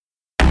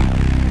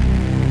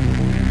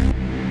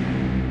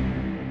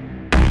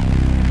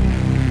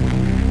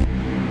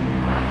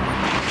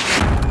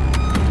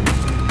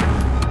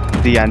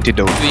The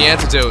antidote. The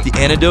antidote. The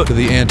antidote.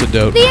 The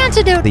antidote. The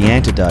antidote. The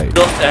antidote. The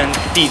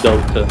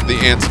antidote. The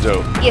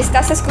antidote. Y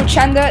estás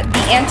escuchando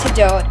The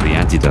Antidote. The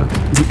antidote.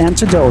 The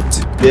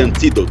antidote. The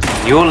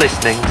antidote. You're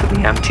listening to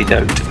The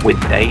Antidote with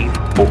Dave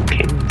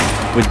Hawkins.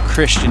 With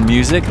Christian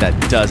music that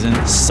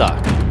doesn't suck.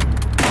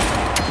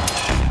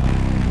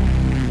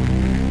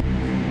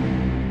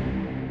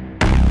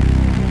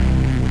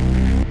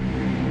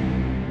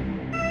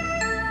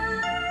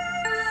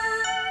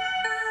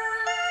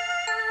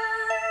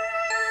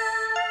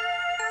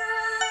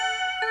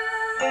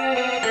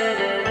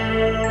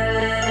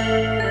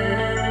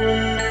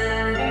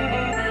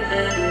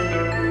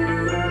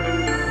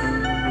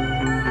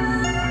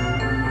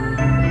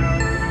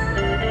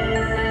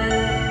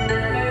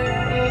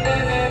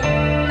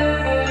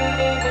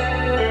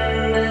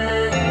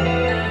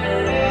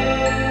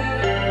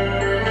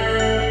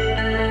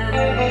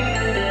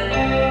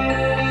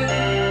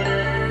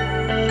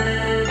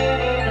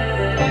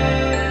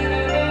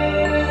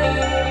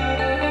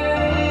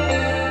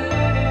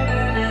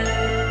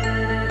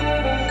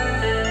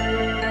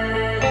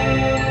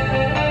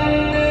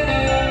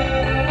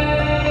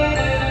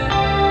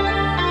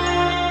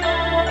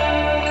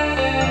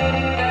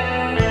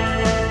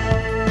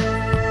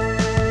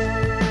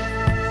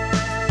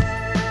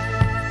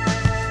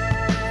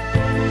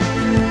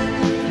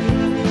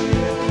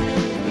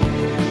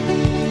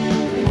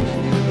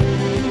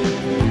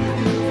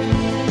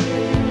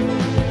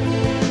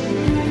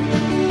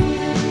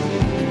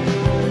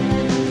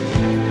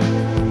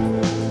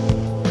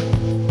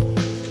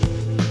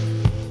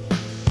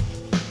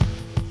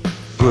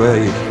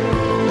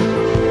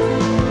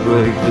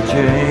 Break the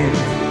chains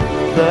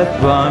that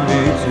bind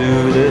me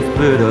to this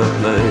bitter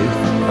place.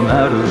 I'm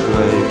out of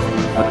grace.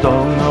 I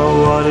don't know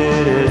what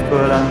it is,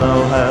 but I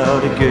know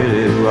how to get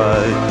it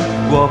right.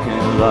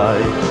 Walking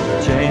light,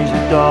 change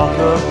the dark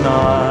of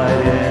night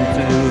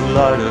into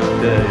light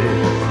of day.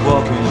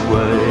 Walking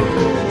away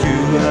that you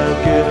have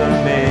given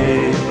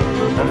me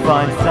and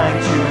find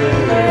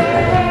sanctuary.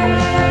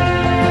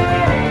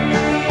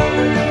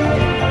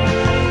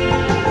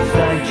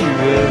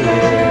 Sanctuary.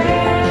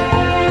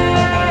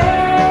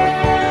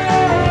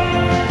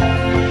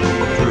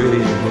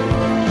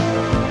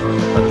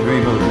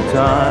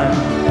 Time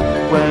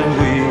when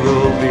we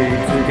will be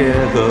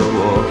together,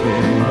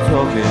 walking,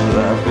 talking,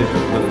 laughing.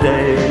 The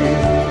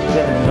days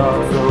they're not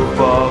so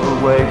far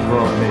away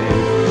from me.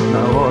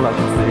 Now all I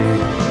can see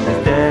is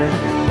death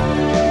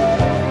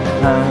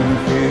and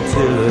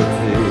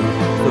futility.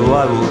 So I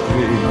will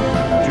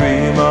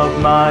dream of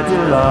my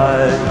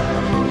delight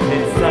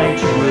in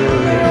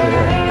sanctuary.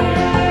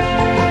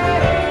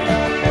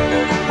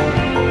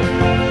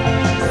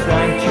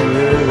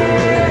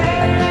 Sanctuary.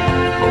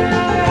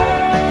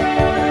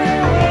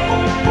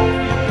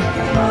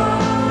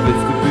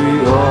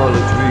 All a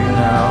dream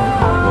now,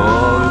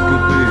 all it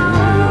could be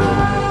real.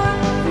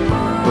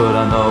 But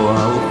I know I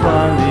will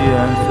find the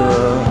answer.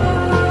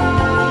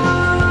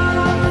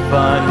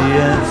 Find the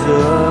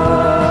answer.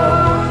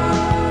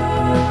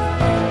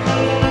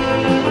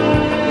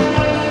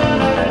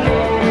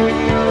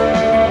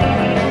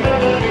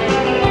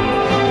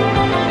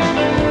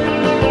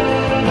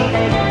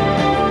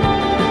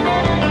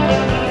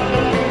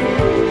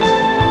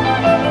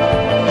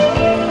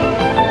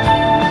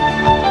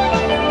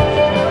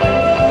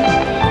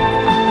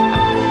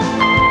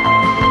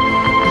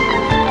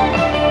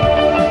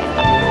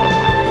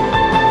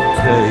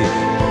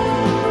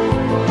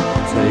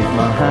 Take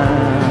my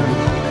hand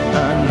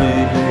and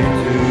lead me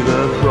to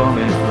the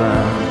promised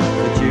land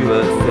that you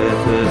have set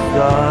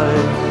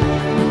aside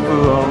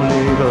for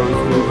only those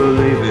who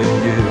believe in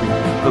you.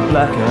 The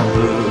black and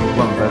blue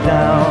won't bow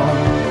down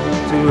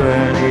to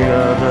any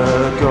other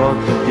god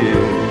than you.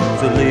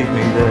 So lead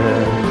me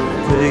there,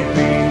 take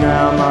me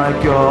now, my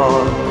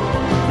God,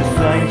 to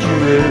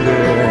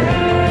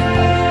sanctuary.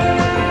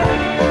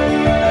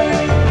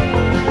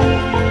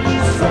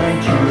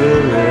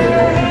 Sanctuary.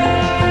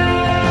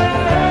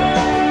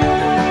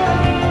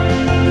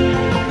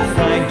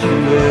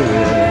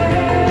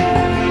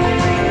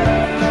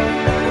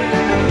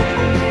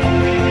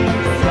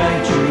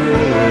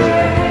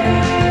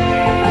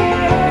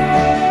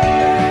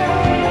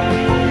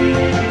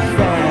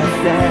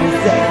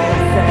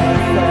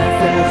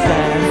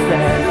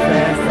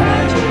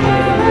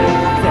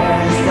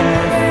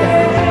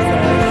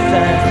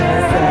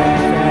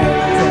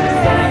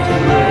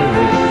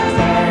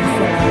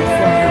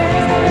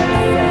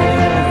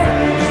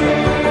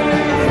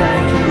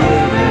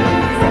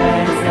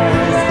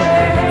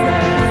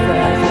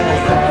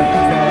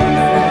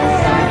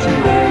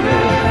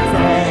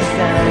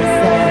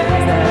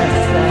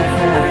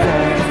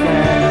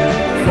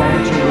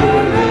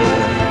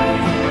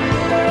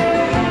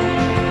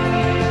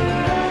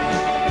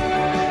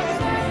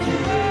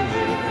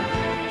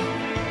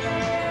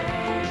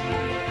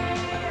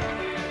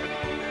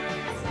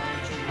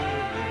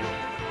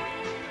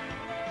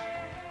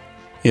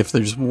 If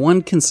there's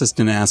one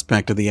consistent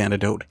aspect of the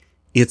antidote,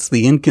 it's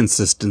the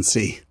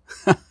inconsistency.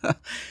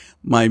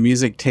 My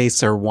music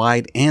tastes are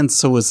wide, and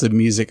so is the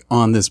music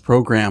on this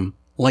program.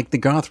 like the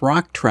goth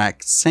rock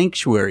track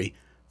Sanctuary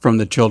from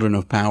the Children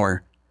of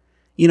Power.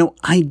 You know,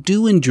 I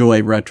do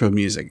enjoy retro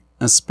music,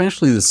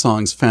 especially the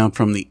songs found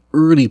from the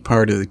early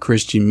part of the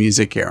Christian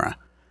music era,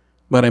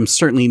 but I'm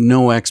certainly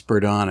no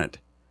expert on it.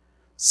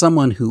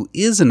 Someone who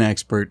is an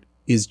expert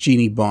is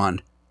Jeani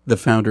Bond, the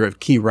founder of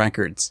Key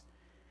Records.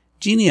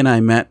 Jeani and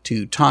I met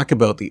to talk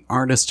about the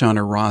artists on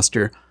her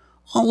roster,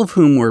 all of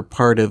whom were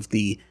part of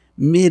the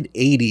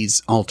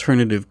mid-'80s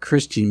alternative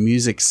Christian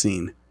music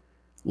scene,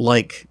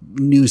 like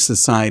New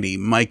Society,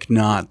 Mike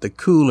Knott, The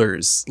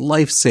Coolers,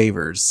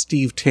 Lifesavers,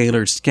 Steve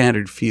Taylor,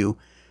 Scattered Few,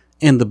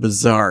 and the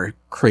bizarre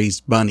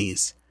Crazed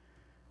Bunnies.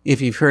 If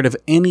you've heard of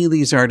any of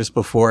these artists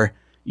before,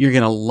 you're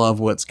going to love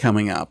what's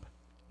coming up.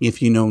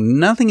 If you know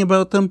nothing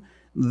about them,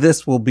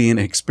 this will be an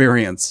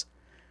experience.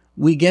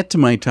 We get to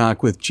my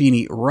talk with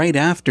Jeani right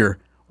after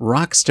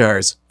Rock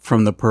Stars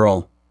from The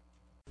Pearl.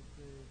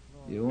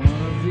 You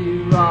wanna be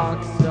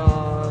rock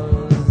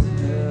stars,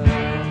 yeah.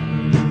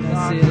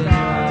 I see it in your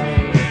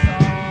eyes.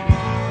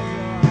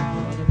 You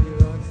wanna be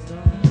rock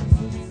stars,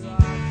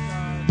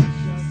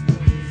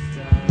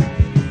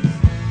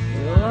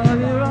 you wanna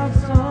be rock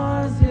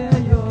stars, yeah.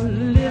 You're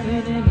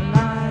living in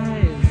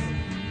lies.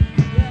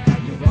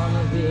 You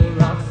wanna be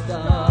rock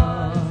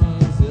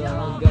stars, you're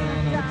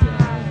gonna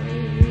die.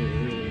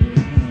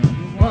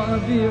 You wanna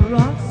be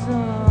rock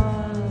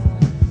stars,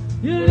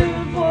 you're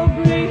living for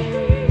greed.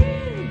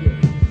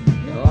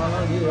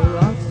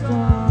 Rock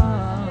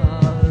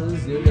stars,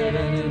 you're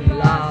living in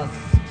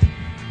lust.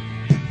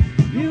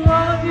 You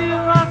wanna be a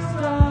rock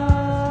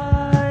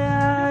star,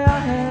 yeah, your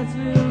head's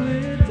filled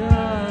with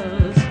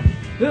dust.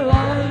 You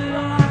wanna be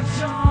rock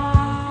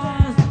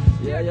stars,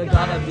 yeah, you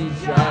gotta be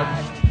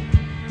judged.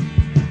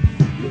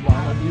 You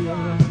wanna be a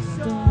rock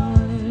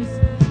stars,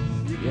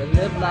 you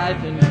live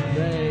life in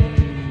vain.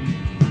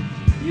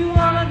 You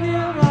wanna be a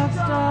rock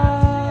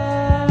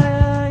star,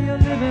 yeah, you're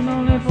living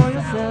only for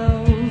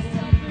yourself.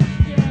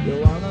 You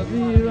wanna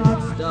be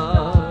rock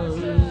stars,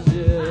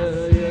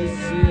 yeah, you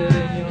see it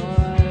in your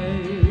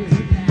eyes.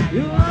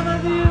 You wanna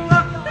be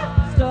rock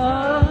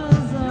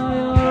stars, or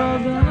you're all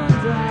gonna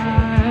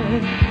die.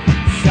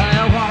 Say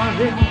I wanna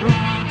be a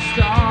rock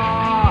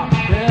star,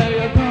 yeah,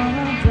 you're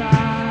gonna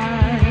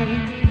die.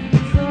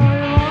 So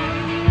you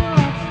wanna be a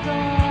rock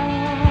star,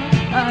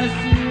 I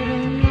see it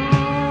in your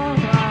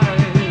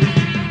eyes.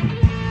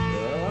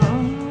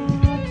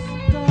 Rock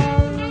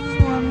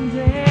stars, one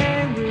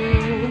day we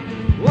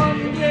all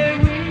will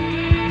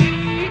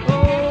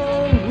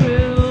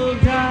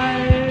die.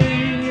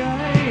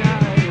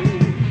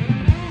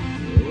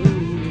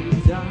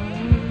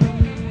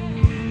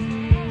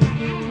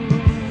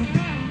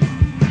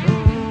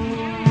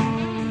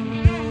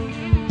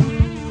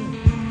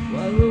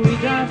 What will we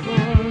die for?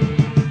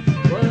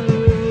 What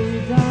will we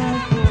die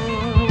for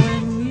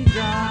when we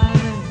die?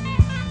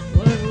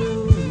 What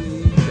will we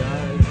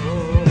die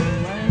for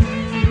when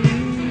we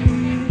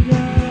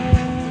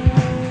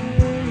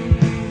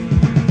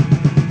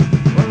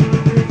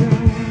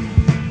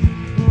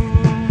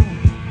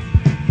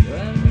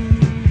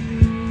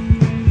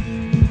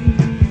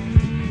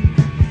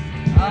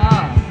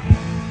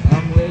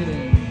I'm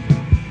waiting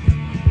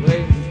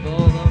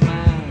for the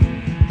man.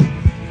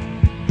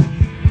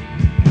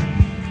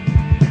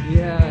 He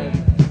had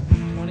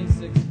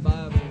 26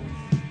 Bibles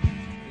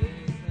in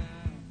his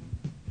hand.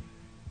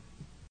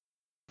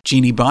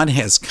 Jeani Bond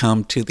has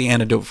come to the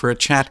Antidote for a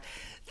chat.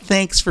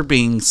 Thanks for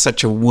being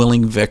such a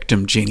willing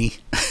victim, Jeani.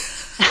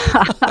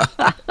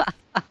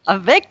 A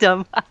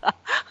victim?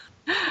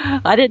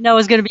 I didn't know I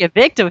was going to be a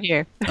victim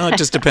here. Oh, it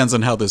just depends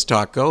on how this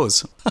talk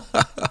goes.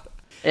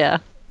 Yeah.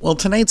 Well,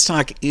 tonight's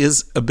talk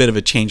is a bit of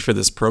a change for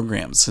this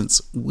program,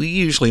 since we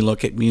usually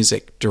look at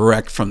music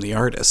direct from the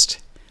artist.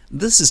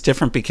 This is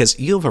different because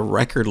you have a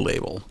record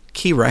label,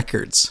 Key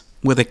Records,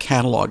 with a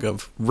catalog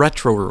of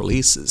retro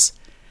releases.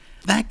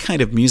 That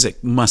kind of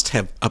music must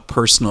have a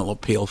personal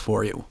appeal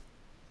for you.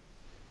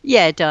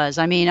 Yeah, it does.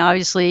 I mean,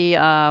 obviously,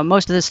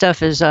 most of the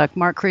stuff is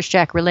Mark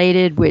Krischak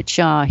related, which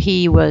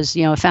he was,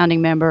 a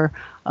founding member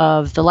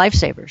of the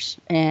Lifesavers.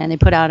 And they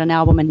put out an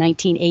album in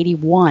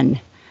 1981,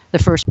 the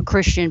first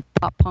Christian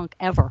pop punk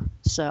ever.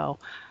 So,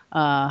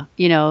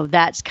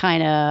 that's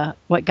kind of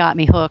what got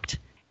me hooked.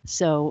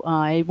 So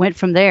I went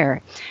from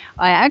there.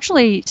 I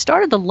actually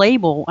started the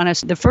label, and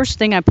the first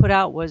thing I put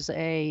out was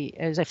a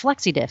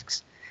flexi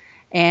discs.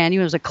 And it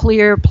was a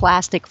clear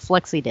plastic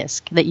flexi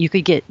disc that you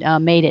could get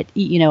made at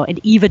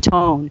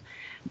Evatone.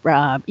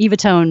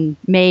 Evatone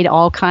made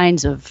all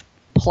kinds of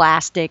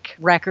plastic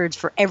records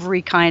for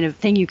every kind of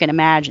thing you can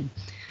imagine.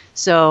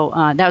 So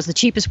that was the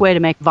cheapest way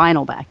to make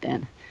vinyl back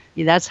then.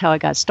 Yeah, that's how I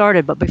got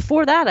started. But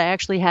before that, I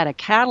actually had a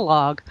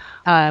catalog.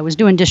 I was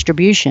doing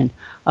distribution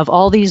of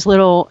all these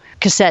little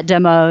cassette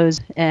demos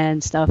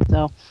and stuff.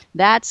 So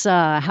that's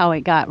how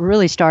it got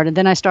really started.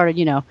 Then I started,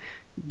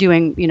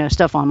 doing,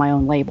 stuff on my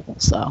own label.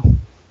 So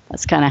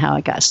that's kind of how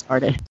it got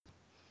started.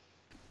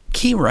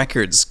 Key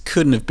Records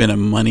couldn't have been a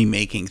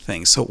money-making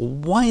thing. So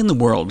why in the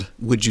world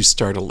would you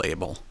start a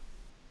label?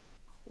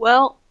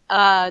 Well,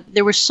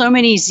 There were so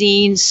many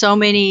zines, so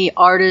many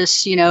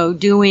artists,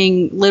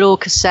 doing little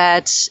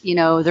cassettes,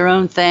 their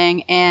own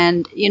thing.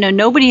 And,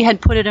 nobody had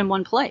put it in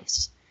one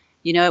place.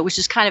 It was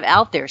just kind of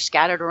out there,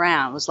 scattered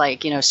around. It was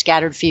like,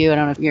 Scattered Few. I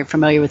don't know if you're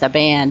familiar with that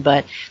band,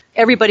 but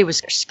everybody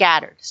was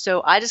scattered.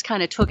 So I just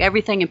kind of took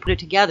everything and put it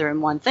together in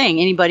one thing.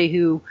 Anybody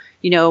who,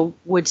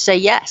 would say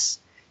yes.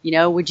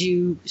 Would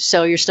you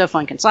sell your stuff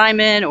on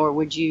consignment, or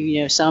would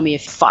you, sell me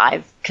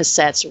 5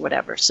 cassettes or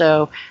whatever?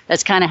 So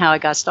that's kind of how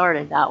it got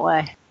started that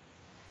way.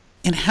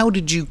 And how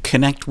did you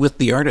connect with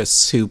the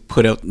artists who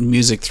put out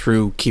music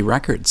through Key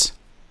Records?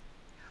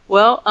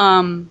 Well,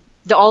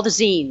 all the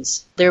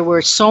zines. There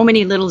were so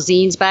many little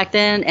zines back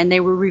then, and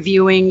they were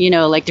reviewing,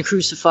 like The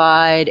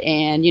Crucified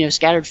and,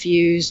 Scattered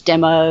Fuse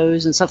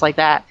demos and stuff like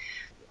that.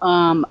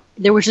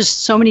 There were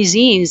just so many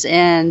zines,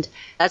 and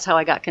that's how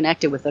I got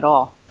connected with it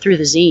all, through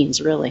the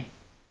zines, really.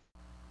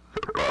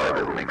 The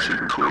Bible makes it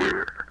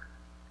clear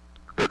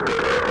that there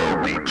are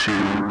only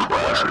 2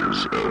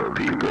 classes of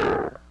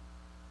people,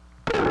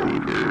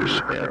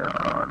 believers and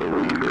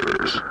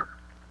unbelievers.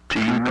 Do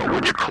you know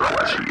which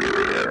class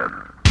you're in?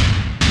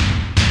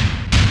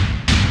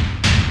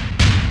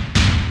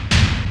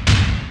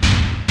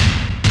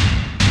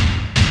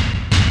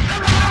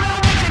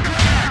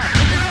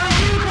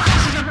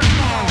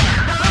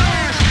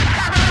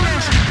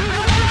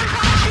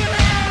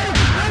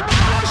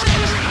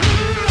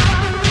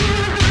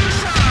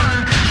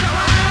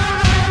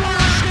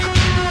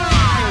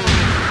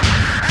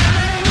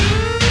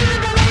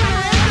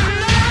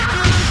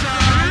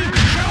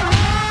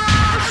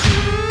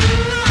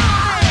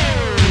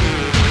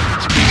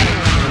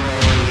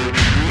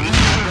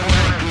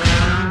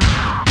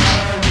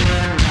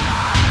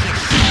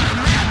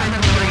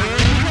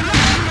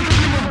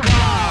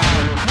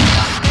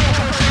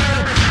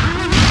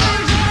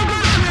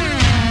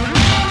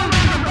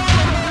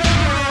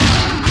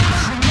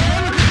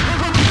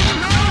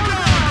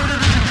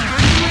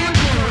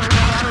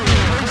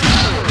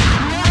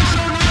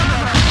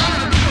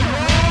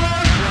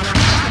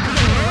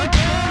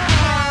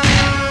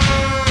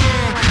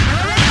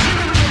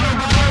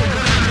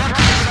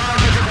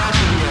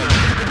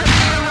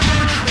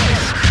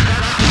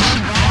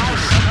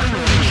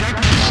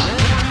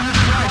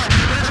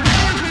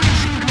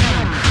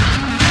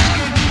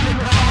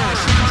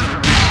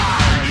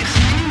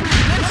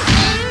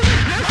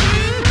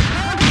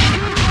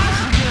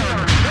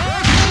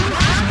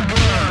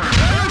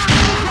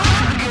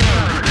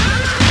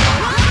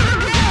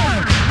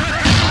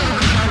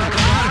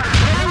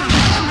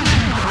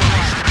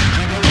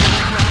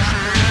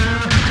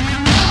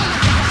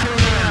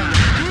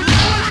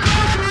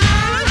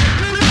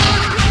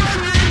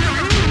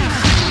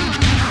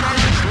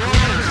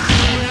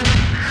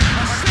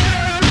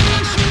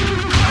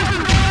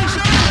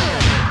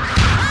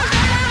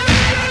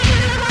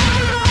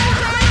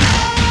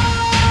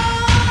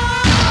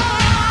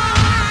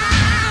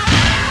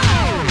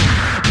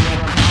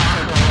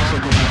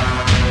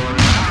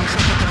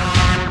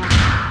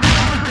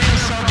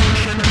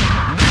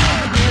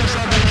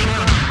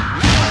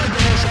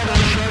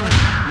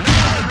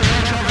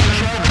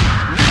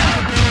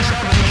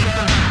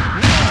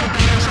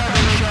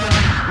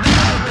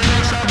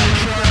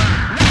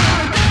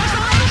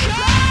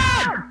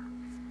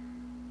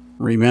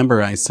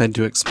 Remember, I said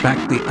to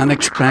expect the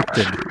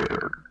unexpected.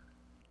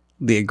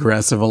 The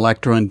aggressive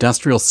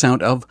electro-industrial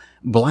sound of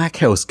Black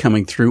House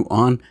coming through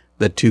on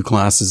the 2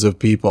 classes of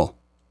people.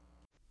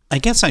 I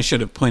guess I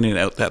should have pointed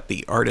out that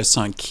the artists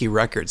on Key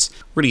Records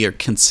really are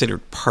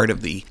considered part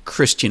of the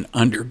Christian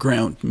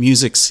underground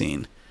music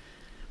scene.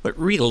 But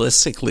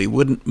realistically,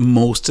 wouldn't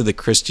most of the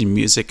Christian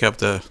music of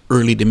the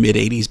early to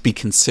mid-'80s be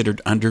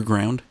considered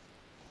underground?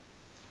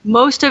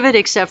 Most of it,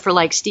 except for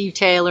like Steve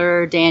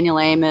Taylor, Daniel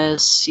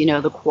Amos,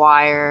 the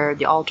Choir,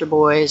 the Altar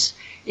Boys,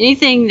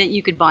 anything that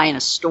you could buy in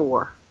a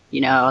store,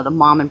 the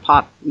mom and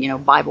pop,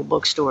 Bible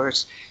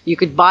bookstores, you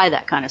could buy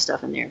that kind of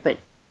stuff in there. But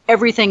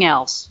everything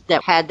else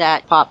that had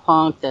that pop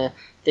punk, the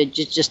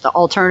just the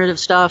alternative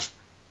stuff,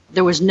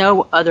 there was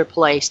no other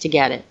place to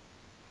get it.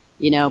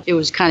 It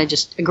was kind of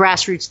just a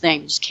grassroots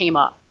thing, just came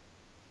up.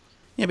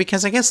 Yeah,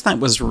 because I guess that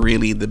was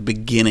really the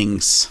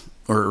beginnings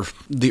or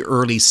the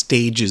early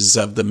stages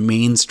of the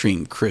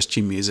mainstream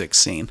Christian music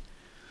scene.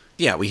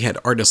 Yeah, we had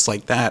artists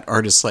like that,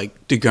 artists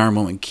like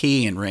DeGarmo and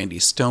Key and Randy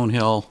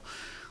Stonehill,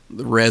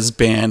 the Rez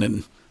Band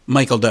and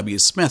Michael W.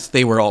 Smith.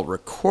 They were all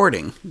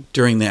recording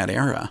during that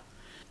era.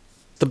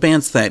 The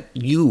bands that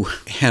you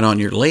had on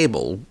your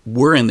label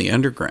were in the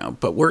underground,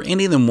 but were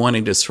any of them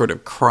wanting to sort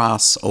of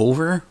cross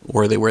over,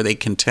 or were they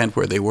content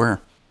where they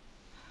were?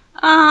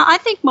 I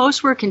think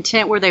most were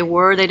content where they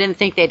were. They didn't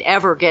think they'd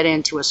ever get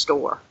into a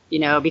store,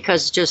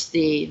 because just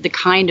the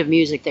kind of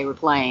music they were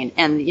playing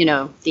and,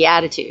 the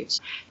attitudes.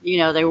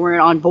 They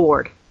weren't on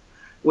board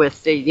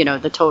with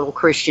the total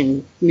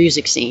Christian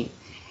music scene.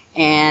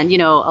 And,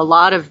 a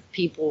lot of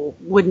people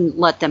wouldn't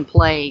let them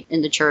play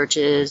in the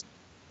churches.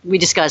 We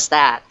discussed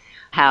that,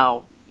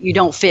 how you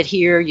don't fit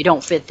here, you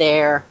don't fit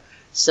there,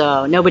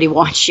 so nobody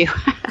wants you.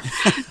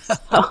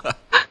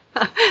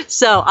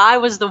 So I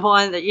was the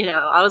one that,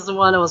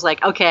 was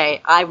like,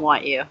 okay, I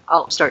want you.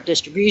 I'll start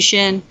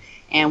distribution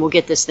and we'll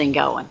get this thing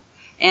going.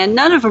 And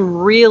none of them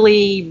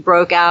really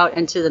broke out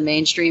into the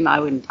mainstream.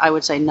 I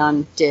would say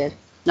none did.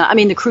 No, I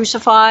mean, the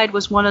Crucified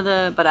was one of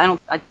the, but I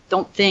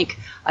don't think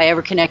I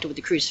ever connected with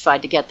the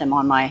Crucified to get them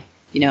on my,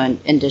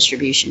 in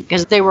distribution,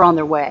 because they were on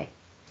their way.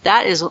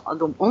 That is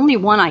the only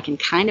one I can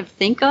kind of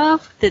think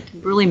of that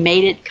really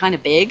made it kind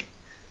of big.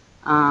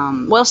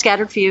 Well,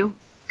 Scattered Few,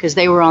 because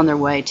they were on their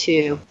way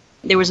too.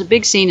 There was a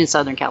big scene in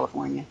Southern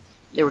California.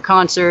 There were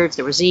concerts,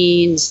 there were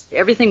zines,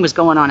 everything was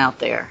going on out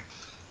there.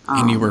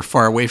 And you were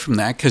far away from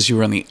that because you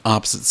were on the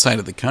opposite side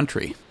of the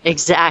country.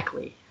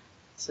 Exactly.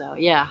 So,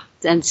 yeah.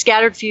 And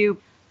Scattered Few,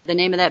 the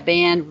name of that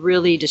band,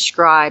 really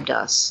described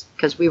us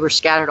because we were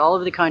scattered all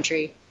over the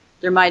country.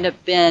 There might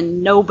have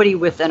been nobody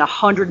within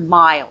 100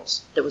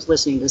 miles that was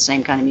listening to the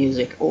same kind of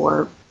music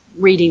or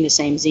reading the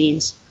same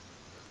zines.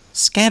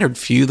 Scattered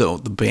Few, though,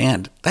 the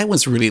band, that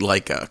was really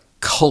like a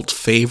cult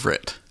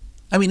favorite.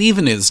 I mean,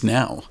 even is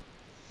now.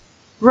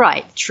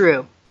 Right,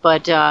 true.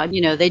 But,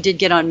 they did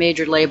get on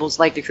major labels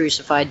like the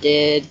Crucified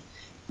did.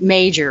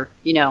 Major,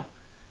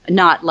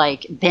 not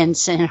like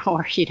Benson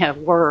or,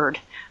 Word.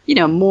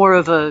 More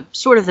of a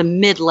sort of the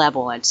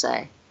mid-level, I'd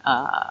say,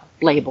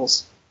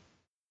 labels.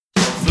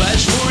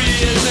 Flesh for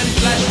ears and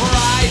flesh for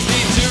eyes,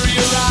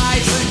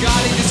 deteriorize the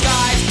God in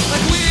disguise.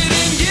 Like we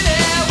didn't get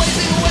it,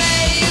 wasting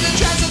away in the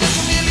trance of the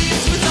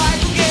chameleons with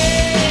cycle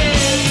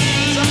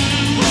games.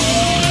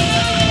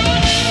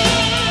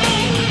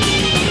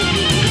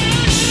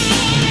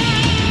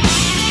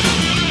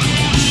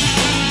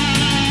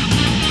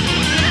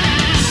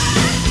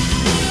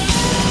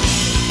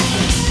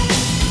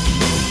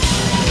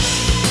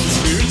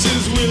 Spirit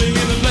is willing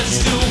and the flesh is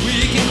still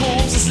weak, and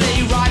corpses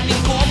lay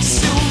rotting,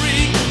 corpses still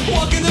reek.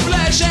 Walk in the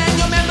flesh and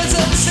your members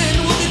of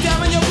sin will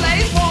determine your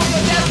place for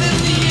your death in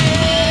the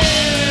end.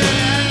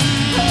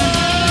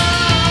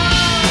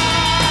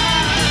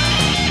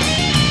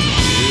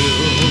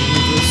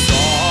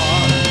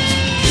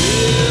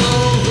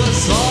 Kill the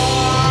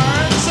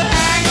swords,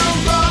 hang 'em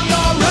from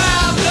your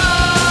rafter.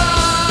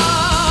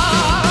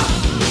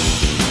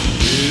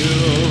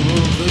 Kill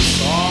the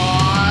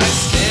swords,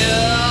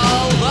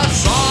 still the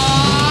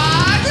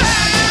swords,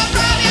 hang 'em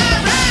from your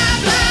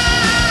rafter.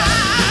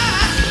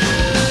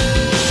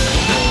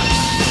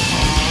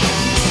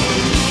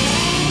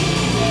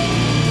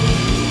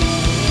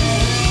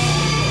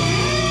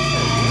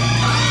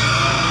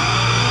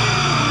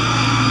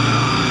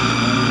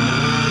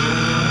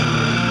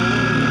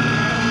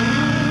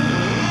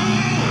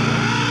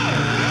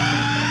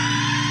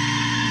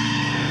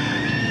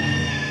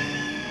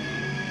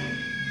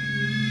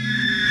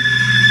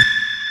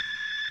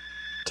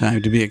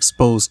 Time to be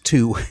exposed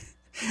to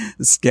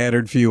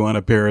Scattered Few on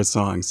a pair of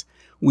songs.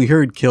 We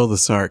heard Kill the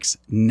Sarks.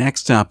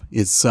 Next up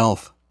is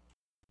Self.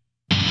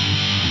 Say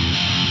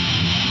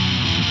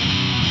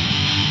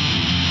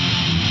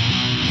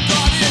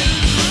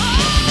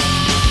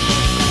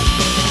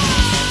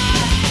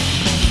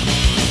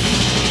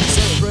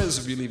the prayers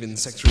if you believe in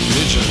sex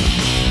religion.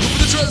 Put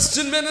the trust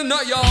in men and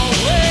not your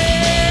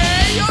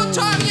way. Your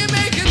tongue you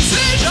make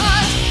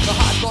incisions. The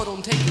hard God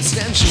don't take the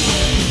stench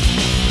away.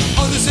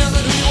 Understand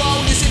that who you are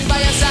when you're sitting by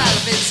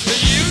yourself. It's for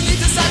you need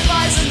to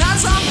sacrifice and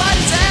not somebody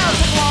else.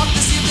 And walk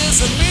to see if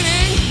there's some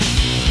meaning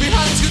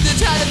behind this good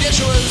tide of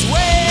Yeshua's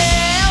way.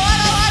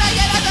 What I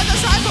get under the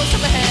side post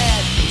of the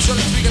head. So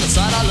let's begin the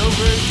side all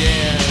over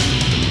again.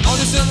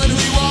 Understand that who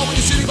you are when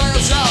you're sitting by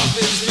yourself.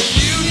 It's for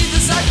you need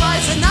to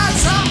sacrifice and not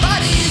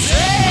somebody's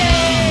else.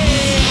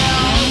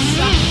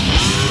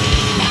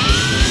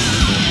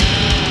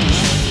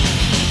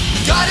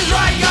 God is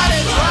right, God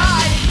is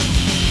right.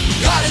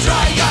 God is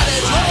right, God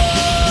is right.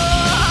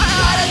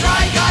 God is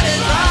right, God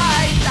is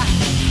right.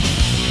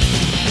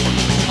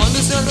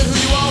 Understand that who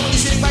you are when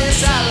you're sitting by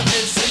yourself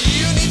is that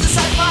you need to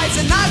sacrifice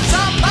and not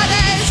somebody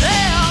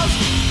else.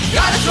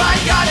 God is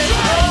right, God is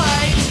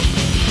right.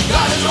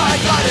 God is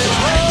right, God is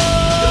right.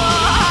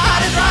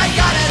 God is right,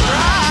 God is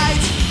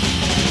right.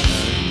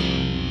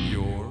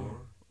 You're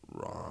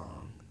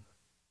wrong.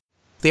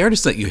 The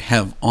artists that you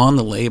have on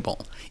the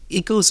label,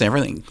 it goes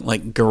everything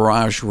like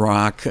garage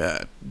rock,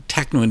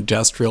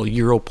 techno-industrial,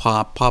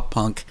 Europop,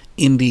 pop-punk,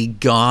 indie,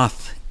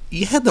 goth.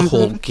 You had the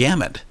whole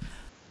gamut.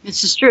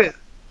 This is true.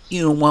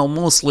 While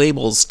most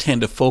labels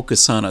tend to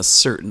focus on a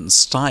certain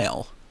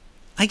style,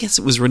 I guess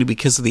it was really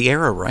because of the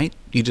era, right?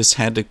 You just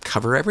had to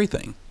cover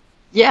everything.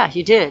 Yeah,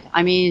 you did.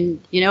 I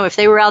mean, if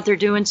they were out there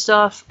doing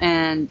stuff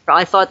and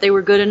I thought they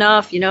were good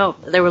enough,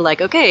 they were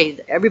like, okay,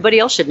 everybody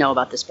else should know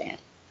about this band.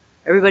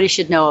 Everybody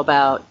should know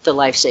about the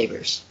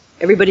Lifesavers.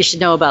 Everybody should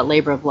know about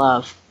Labor of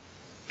Love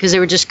because they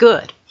were just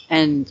good.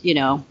 And,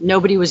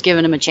 nobody was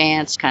giving them a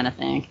chance kind of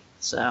thing.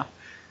 So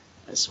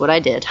that's what I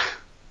did.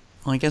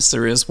 Well, I guess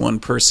there is one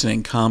person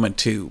in common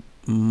to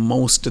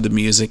most of the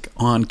music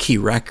on Key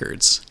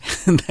Records.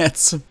 And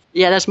that's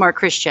Mark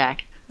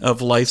Krischak.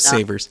 Of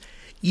Lifesavers.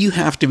 You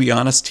have to be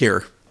honest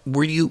here.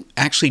 Were you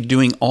actually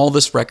doing all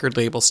this record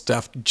label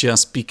stuff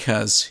just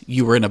because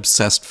you were an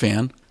obsessed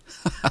fan?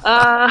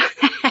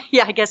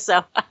 Yeah, I guess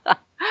so.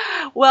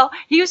 Well,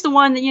 he was the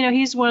one that,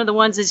 he's one of the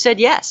ones that said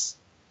yes.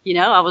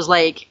 I was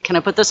like, can I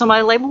put this on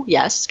my label?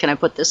 Yes. Can I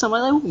put this on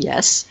my label?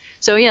 Yes.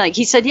 So, like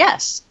he said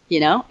yes,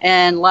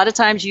 and a lot of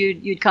times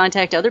you'd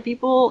contact other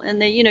people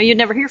and they, you'd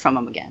never hear from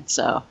them again.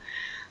 So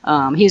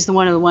he's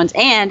one of the ones,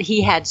 and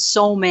he had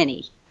so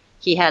many.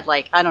 He had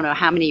like, I don't know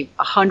how many,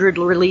 100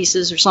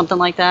 releases or something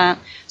like that.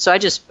 So I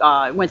just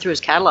went through his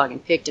catalog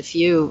and picked a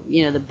few,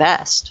 the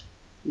best,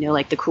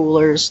 like the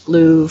Coolers,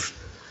 Louvre,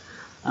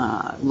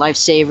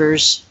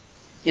 Lifesavers.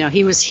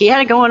 He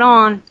had it going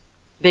on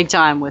big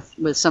time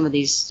with some of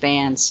these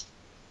bands.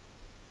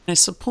 I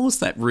suppose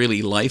that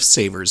really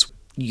Lifesavers,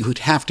 you would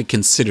have to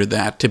consider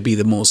that to be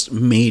the most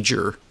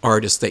major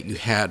artist that you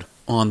had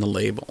on the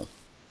label.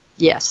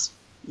 Yes,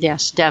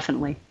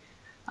 definitely.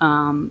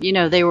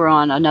 They were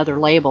on another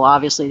label.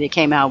 Obviously, they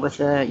came out with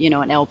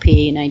an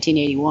LP in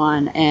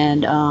 1981,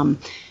 and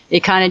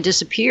it kind of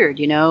disappeared.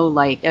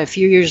 Like a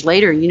few years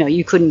later,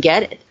 you couldn't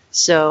get it.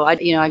 So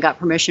I got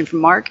permission from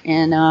Mark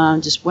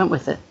and just went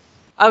with it.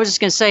 I was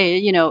just going to say,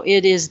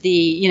 it is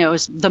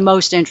it's the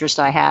most interest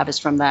I have is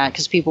from that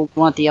because people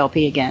want the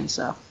LP again.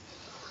 So,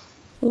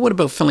 well, what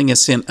about filling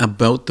us in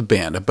about the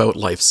band, about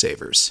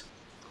Lifesavers?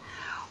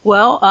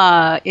 Well,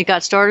 it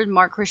got started.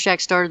 Mark Krishak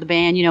started the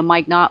band.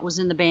 Mike Knott was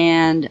in the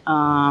band,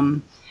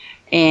 and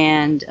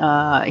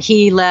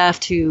he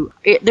left.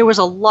 There was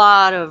a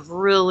lot of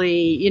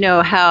really,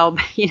 how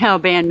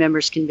band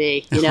members can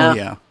be. Oh,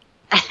 yeah.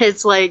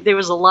 It's like there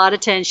was a lot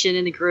of tension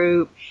in the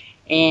group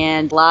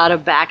and a lot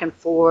of back and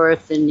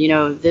forth. And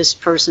this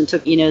person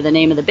took the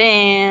name of the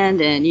band,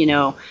 and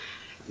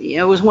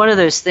it was one of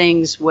those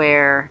things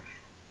where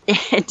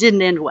it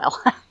didn't end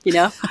well.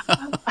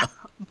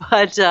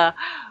 But.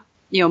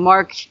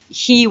 Mark,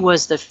 he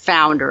was the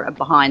founder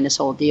behind this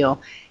whole deal.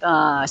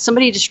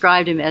 Somebody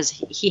described him as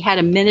he had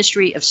a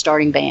ministry of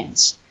starting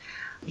bands.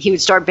 He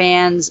would start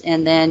bands,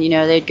 and then,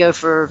 they'd go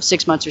for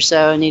 6 months or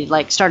so, and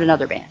he'd start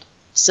another band.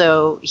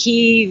 So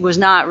he was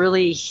not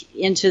really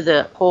into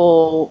the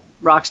whole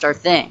rock star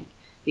thing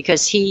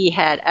because he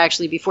had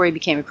actually, before he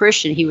became a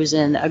Christian, he was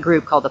in a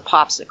group called the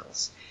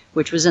Popsicles,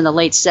 which was in the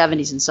late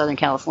 70s in Southern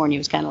California. It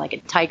was kind of like a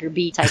Tiger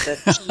Beat type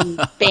of teen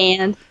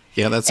band.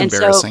 Yeah, that's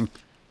embarrassing.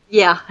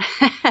 Yeah,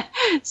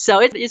 so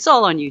it's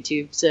all on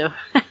YouTube. So,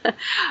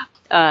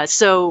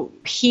 so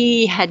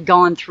he had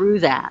gone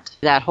through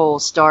that whole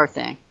star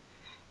thing,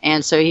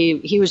 and so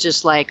he was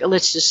just like,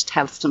 let's just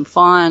have some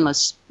fun.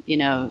 Let's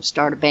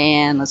start a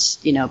band. Let's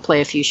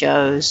play a few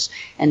shows,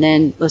 and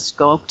then let's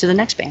go to the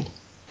next band.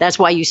 That's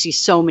why you see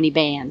so many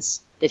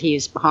bands that he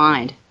is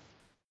behind.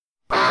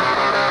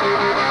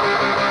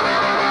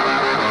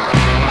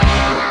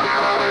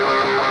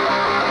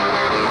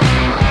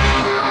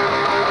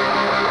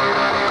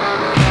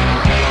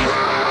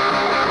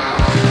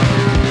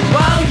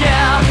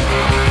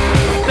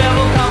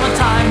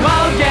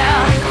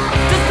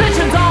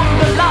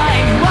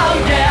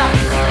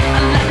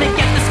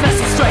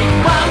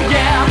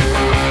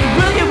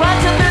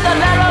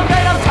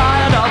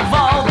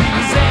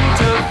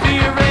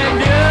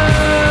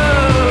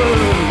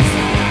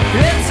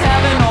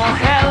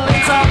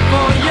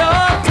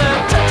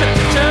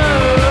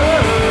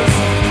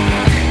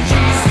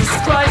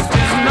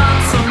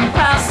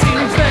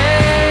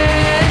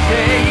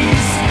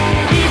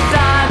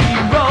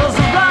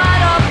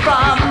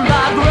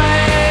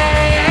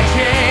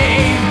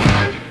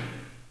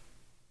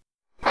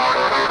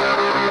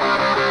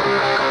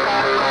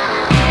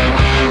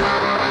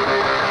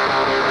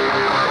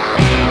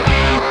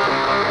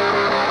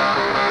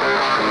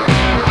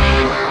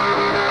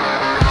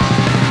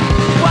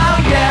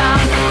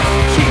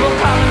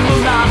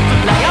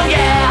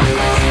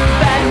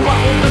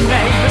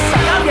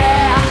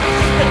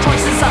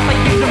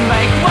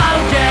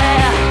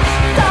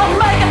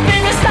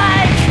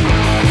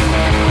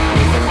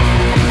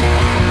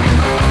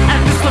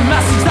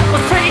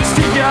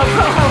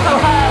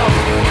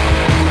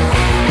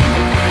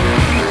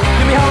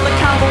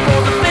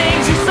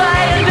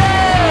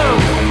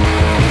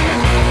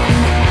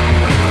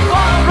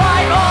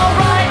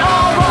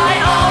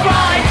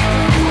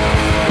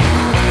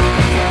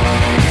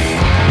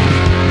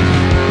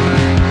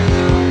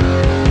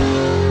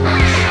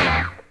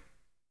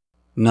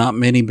 Not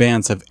many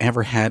bands have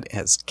ever had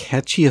as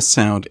catchy a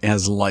sound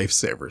as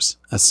Lifesavers,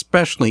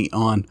 especially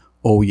on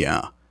Oh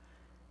Yeah.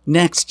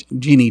 Next,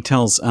 Jeani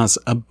tells us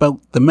about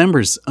the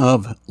members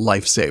of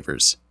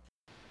Lifesavers.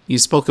 You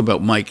spoke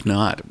about Mike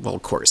Knott. Well,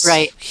 of course,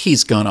 right.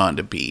 He's gone on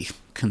to be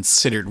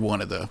considered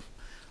one of the,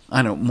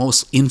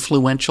 most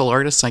influential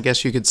artists, I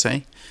guess you could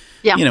say.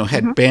 Yeah.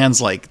 Had bands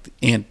like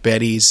Aunt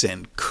Betty's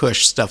and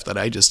Kush, stuff that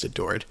I just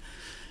adored.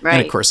 Right.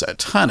 And, of course, a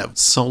ton of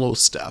solo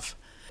stuff.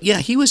 Yeah,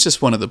 he was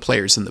just one of the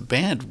players in the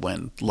band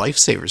when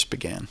Lifesavers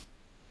began.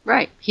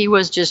 Right. He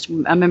was just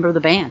a member of the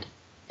band.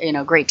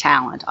 Great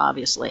talent,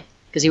 obviously,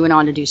 because he went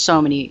on to do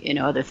so many,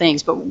 other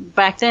things. But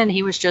back then,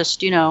 he was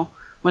just, one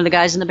of the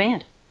guys in the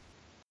band.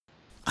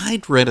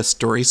 I'd read a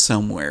story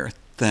somewhere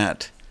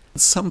that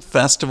some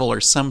festival or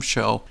some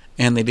show,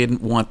 and they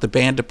didn't want the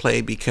band to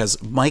play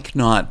because Mike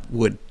Knott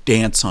would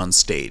dance on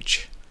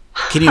stage.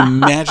 Can you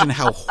imagine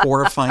how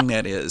horrifying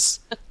that is?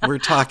 We're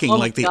talking Oh my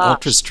like the gosh.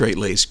 ultra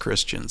straight-laced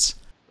Christians.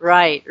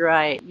 Right.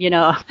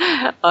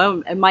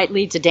 It might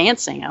lead to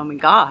dancing. Oh my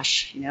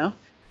gosh,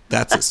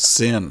 That's a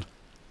sin.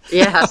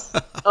 Yeah,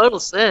 total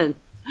sin.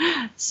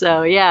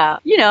 So yeah,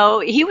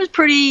 he was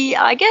pretty.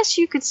 I guess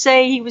you could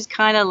say he was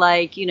kind of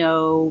like,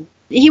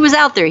 he was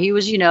out there. He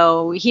was, he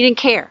didn't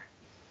care,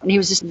 and he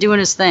was just doing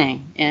his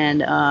thing.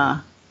 And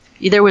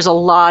there was a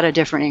lot of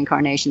different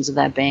incarnations of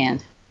that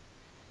band.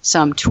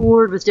 Some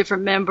toured with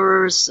different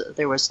members.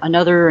 There was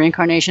another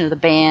incarnation of the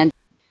band.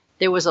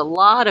 There was a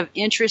lot of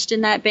interest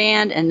in that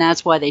band, and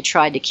that's why they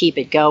tried to keep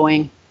it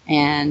going.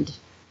 And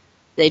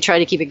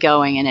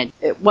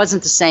it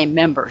wasn't the same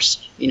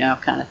members,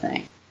 kind of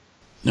thing.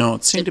 No,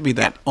 it seemed to be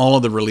that all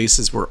of the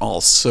releases were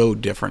all so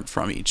different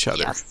from each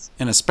other. Yes.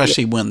 And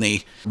especially when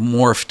they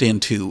morphed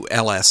into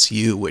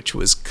LSU, which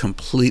was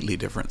completely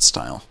different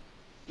style.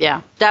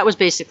 Yeah, that was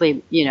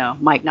basically,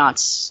 Mike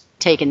Knotts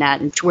taking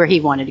that to where he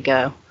wanted to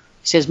go.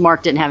 He says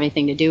Mark didn't have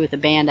anything to do with the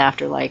band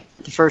after, like,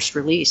 the first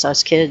release,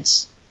 Us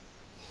Kids.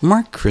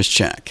 Mark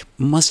Krischak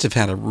must have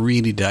had a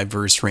really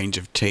diverse range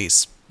of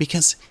tastes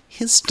because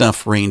his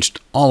stuff ranged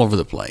all over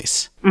the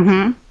place.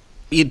 Mm-hmm.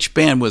 Each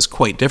band was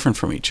quite different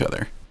from each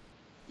other.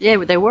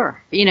 Yeah, they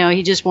were.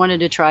 He just wanted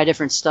to try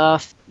different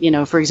stuff.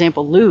 For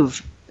example,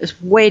 Louvre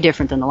is way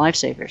different than the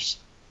Lifesavers.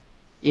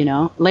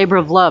 Labor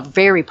of Love,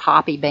 very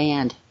poppy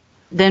band.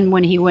 Then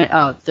when he went,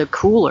 the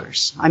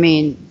Coolers. I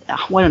mean,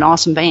 what an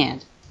awesome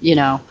band.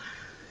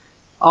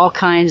 All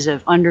kinds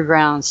of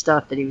underground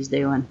stuff that he was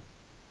doing.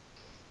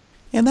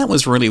 And that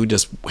was really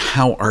just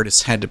how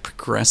artists had to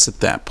progress at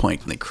that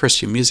point in the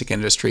Christian music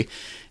industry.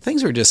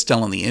 Things were just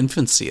still in the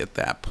infancy at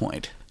that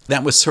point.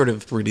 That was sort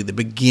of really the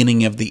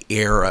beginning of the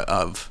era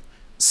of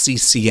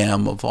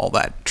CCM, of all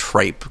that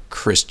tripe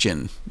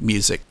Christian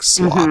music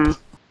slop. Mm-hmm.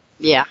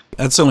 Yeah.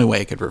 That's the only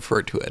way I could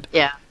refer to it.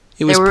 Yeah.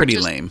 It was pretty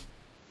lame.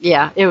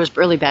 Yeah, it was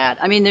really bad.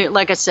 I mean,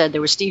 like I said,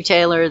 there was Steve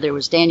Taylor, there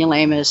was Daniel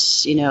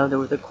Amos, there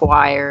were the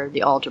Choir,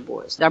 the Altar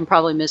Boys. I'm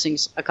probably missing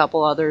a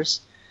couple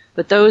others.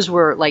 But those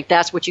were, like,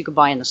 that's what you could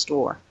buy in the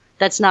store.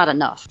 That's not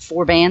enough.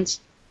 4 bands?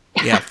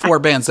 Yeah, 4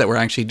 bands that were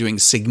actually doing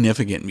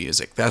significant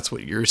music. That's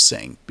what you're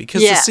saying.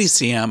 Because Yes. the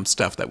CCM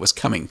stuff that was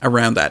coming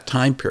around that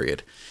time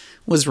period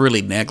was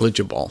really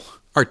negligible,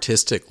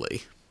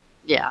 artistically.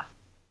 Yeah.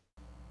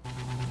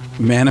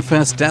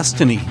 Manifest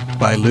Destiny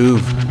by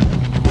Louvre.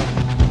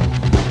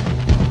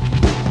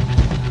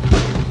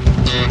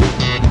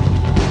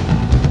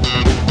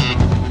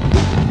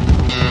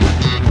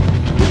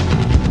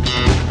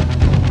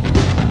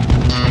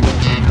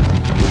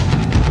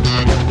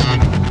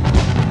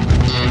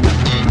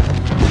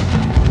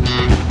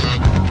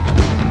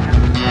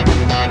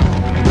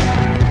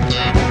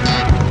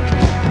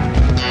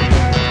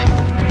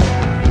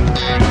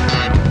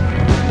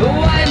 The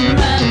white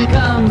man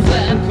comes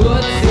and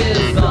puts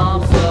his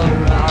arms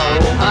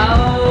around.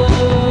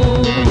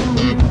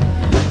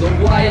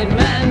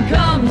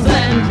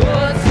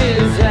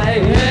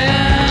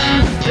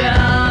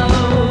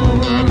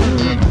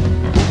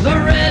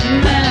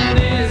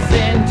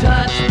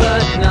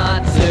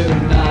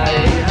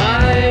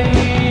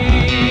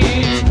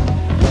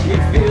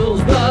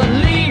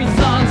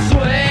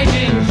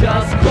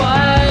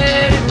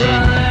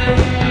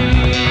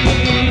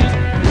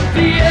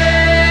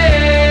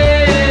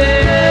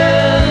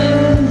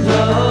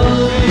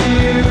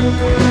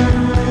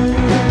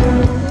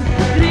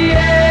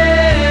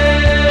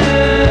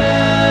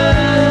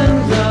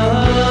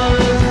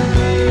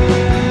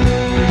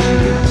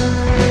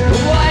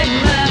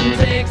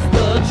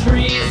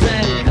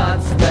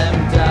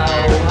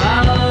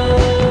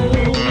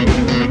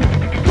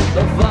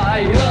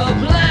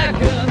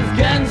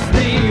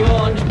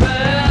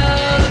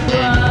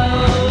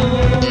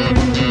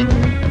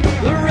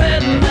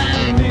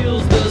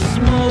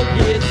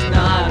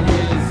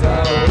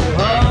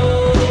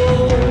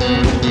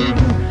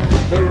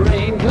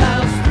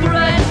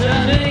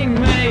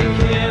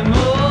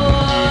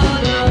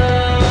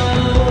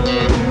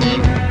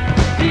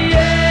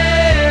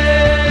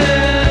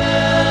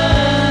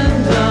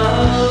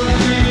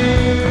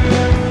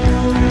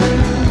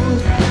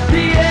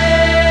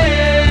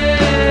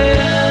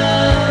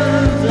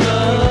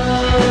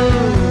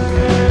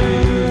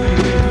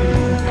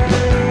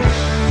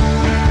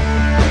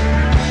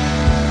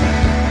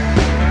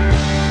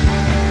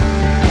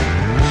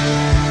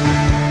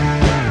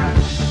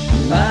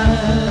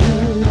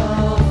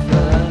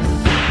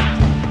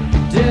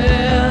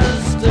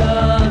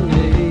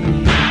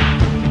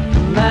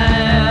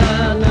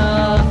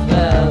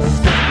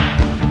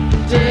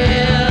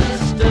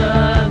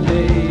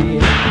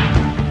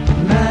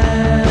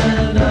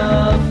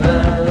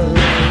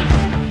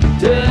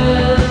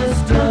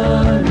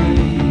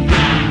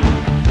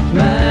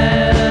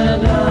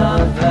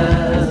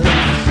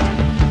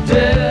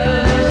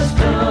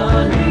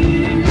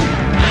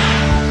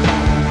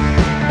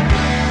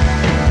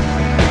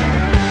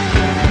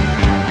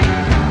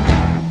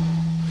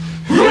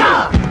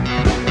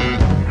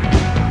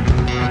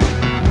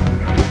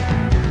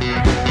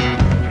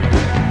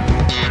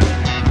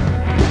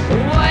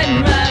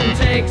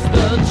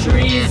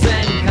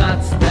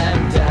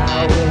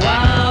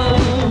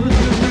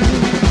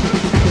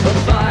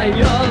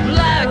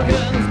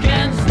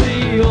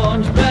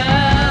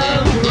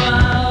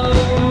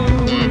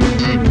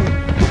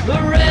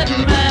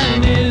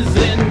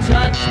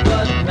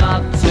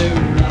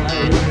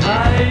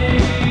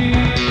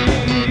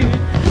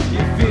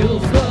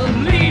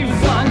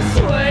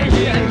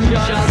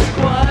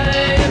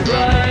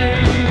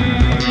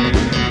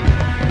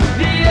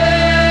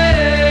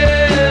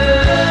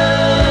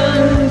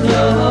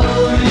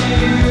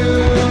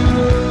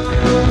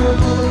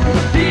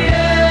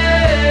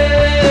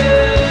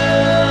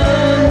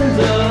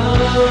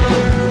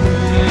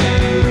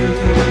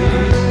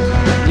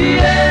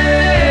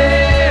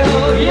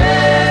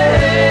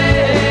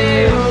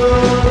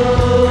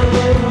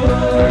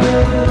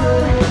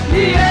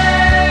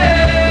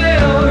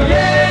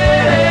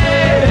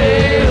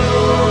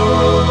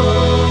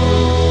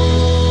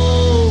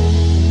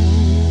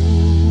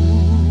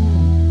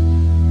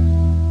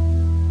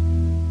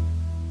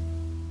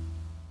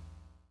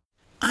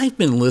 I've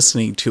been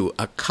listening to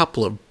a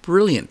couple of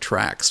brilliant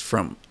tracks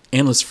from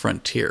Endless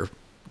Frontier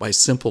by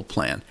Simple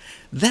Plan.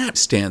 That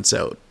stands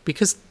out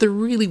because there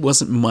really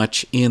wasn't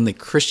much in the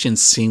Christian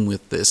scene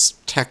with this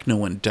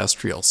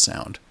techno-industrial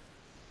sound.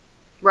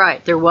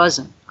 Right, there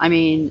wasn't. I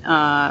mean,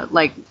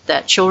 like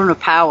that Children of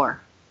Power,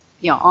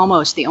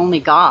 almost the only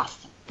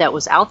goth that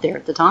was out there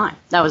at the time.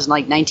 That was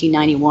like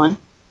 1991.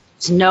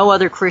 There's no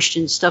other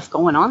Christian stuff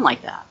going on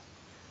like that.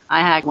 I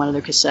had one of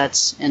their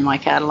cassettes in my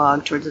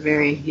catalog towards the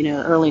very,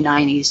 early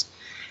 90s.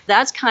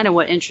 That's kind of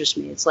what interests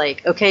me. It's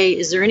like, okay,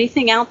 is there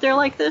anything out there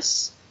like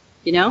this?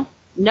 No,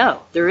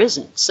 there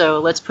isn't. So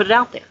let's put it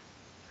out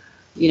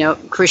there.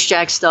 Chris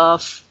Jack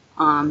stuff.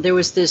 There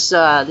was this,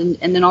 and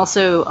then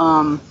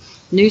also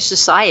New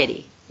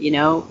Society.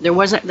 There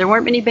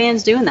weren't many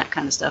bands doing that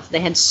kind of stuff.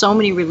 They had so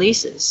many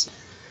releases.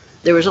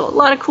 There was a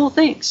lot of cool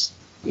things,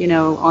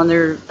 on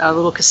their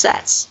little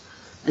cassettes.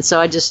 And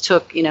so I just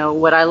took,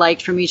 what I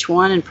liked from each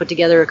one and put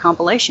together a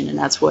compilation, and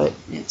that's what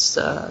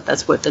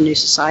the New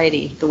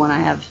Society, the one I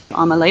have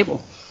on my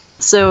label.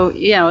 So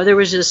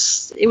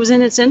it was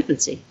in its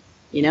infancy.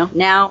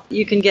 Now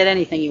you can get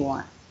anything you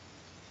want.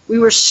 We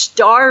were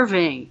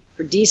starving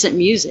for decent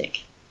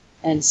music,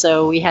 and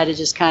so we had to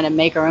just kind of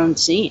make our own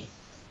scene.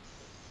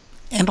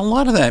 And a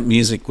lot of that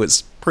music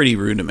was pretty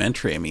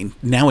rudimentary. I mean,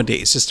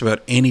 nowadays just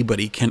about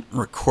anybody can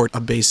record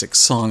a basic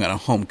song on a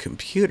home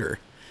computer.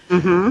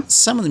 Mm-hmm.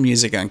 Some of the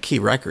music on Key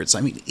Records, I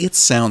mean, it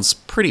sounds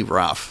pretty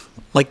rough,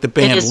 like the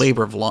band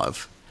Labor of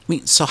Love. I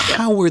mean, so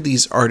how were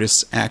these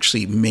artists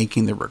actually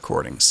making the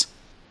recordings?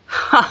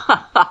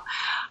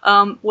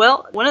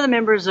 Well, one of the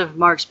members of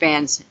Mark's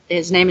bands,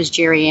 his name is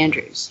Jerry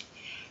Andrews,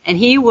 and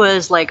he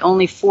was like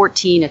only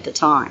 14 at the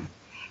time,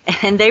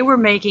 and they were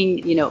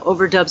making,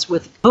 overdubs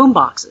with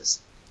boomboxes,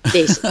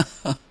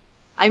 basically.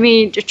 I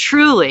mean,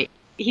 truly.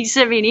 He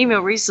sent me an email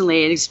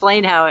recently and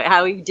explained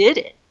how he did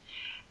it.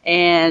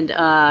 And,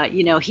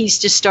 he's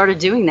just started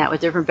doing that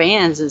with different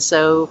bands. And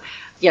so,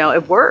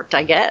 it worked,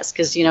 I guess,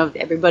 because,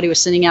 everybody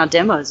was sending out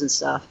demos and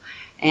stuff.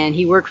 And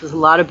he worked with a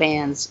lot of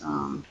bands.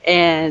 So,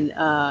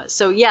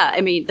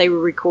 I mean, they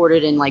were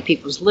recorded in, like,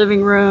 people's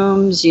living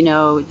rooms.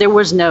 There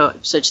was no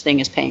such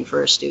thing as paying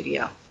for a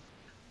studio.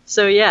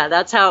 So, yeah,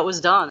 that's how it was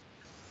done.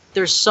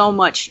 There's so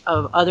much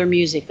of other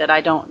music that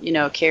I don't,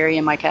 carry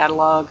in my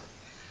catalog.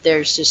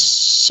 There's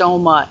just so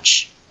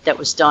much that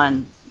was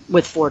done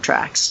with 4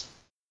 tracks.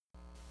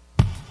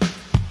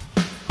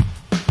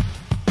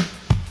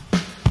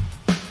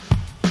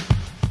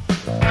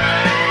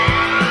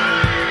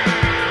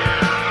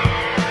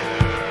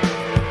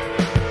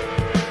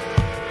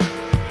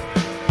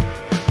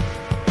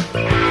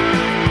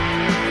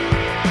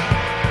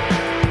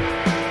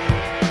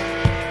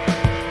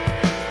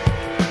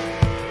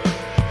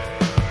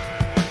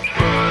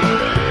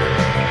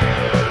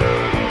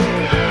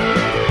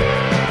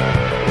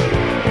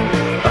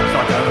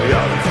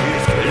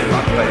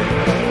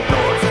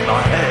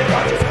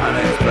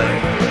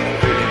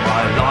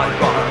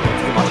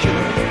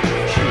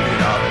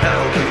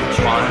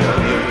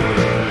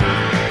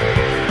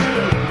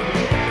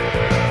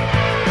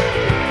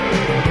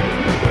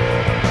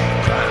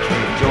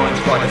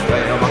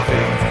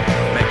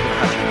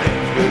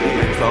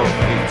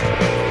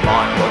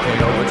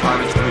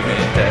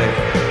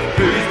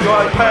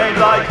 Pain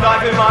like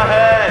knife in my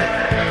head.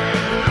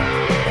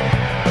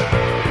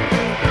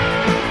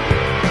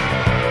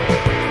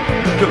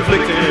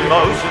 Conflicting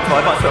emotions,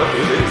 find myself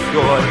in this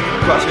joy.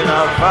 Crashing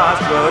out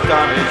fast for a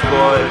damaged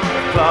boy.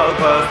 Cloud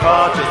burst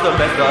heart, just a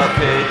messed up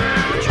kid.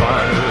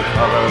 Trying to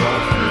recover the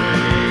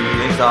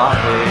feelings I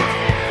hate.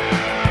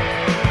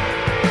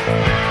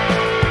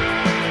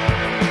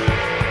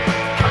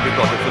 Can't be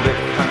bothered to live,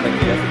 can't make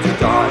the effort to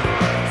die.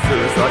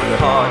 Suicide's so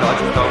hard, I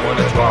just don't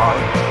wanna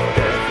try.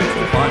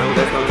 Final,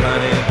 there's no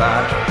turning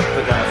back,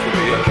 but that should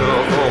be a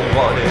cure for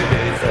what it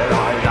is that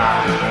I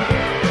lack.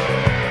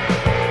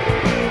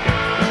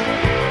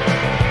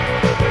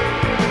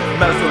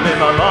 Messing in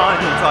my mind,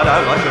 inside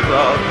out like a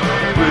glove.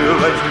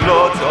 Rearranging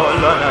Lord, so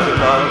I learn how to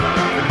love.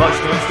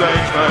 Emotional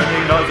estrangement,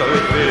 he knows how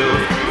it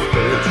feels.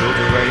 Spiritual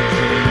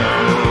deranging.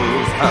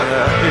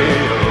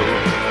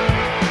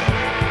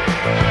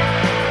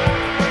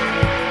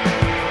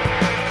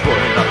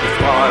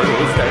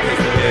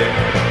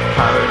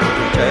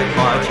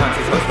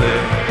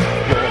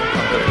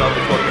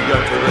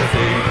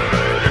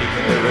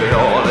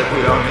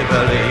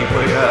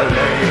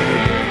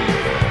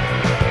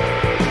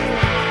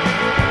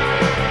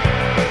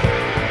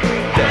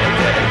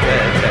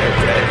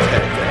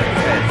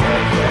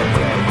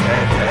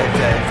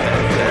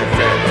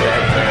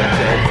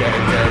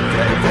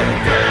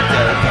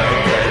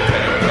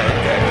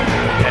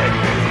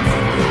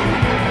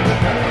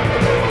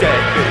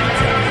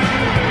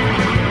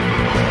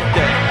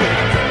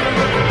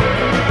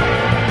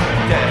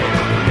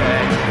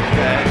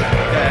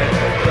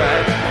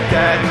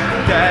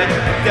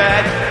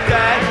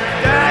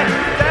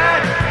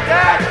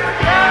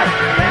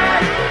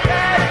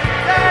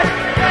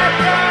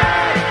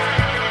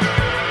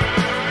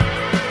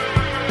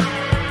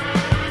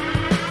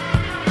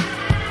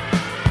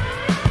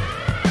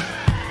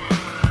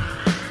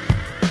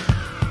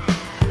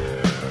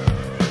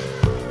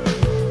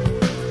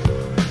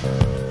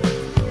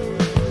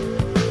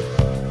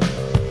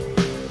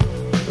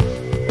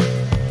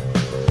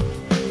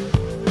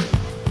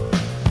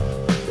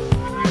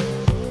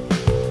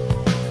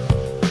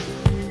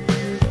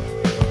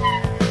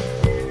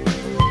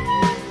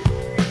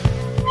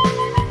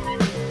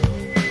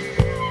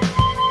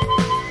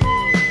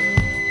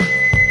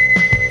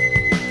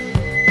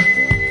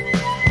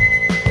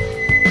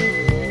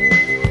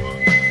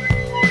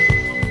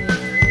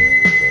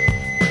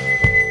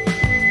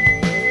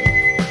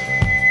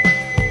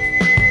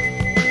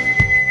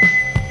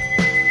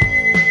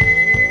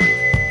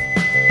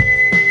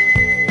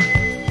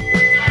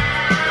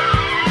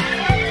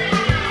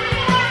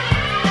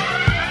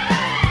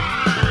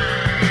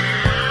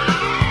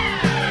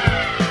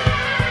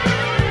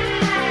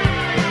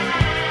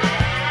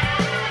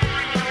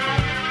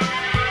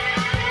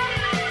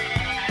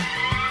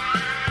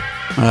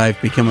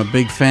 I've become a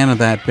big fan of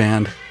that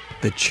band,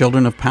 The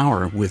Children of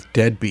Power with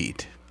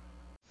Deadbeat.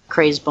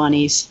 Crazed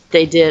Bunnies.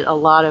 They did a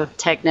lot of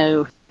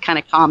techno kind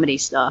of comedy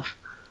stuff.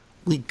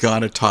 We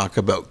gotta talk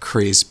about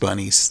Crazed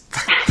Bunnies.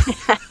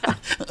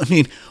 I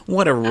mean,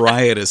 what a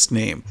riotous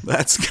name.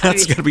 That's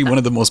gotta be one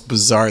of the most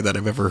bizarre that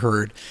I've ever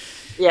heard.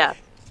 Yeah.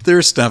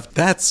 Their stuff,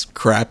 that's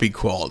crappy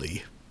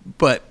quality.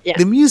 But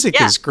the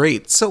music is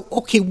great. So,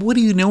 okay, what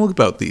do you know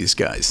about these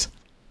guys?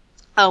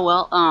 Oh,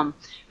 well,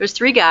 there's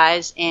 3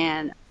 guys,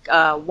 and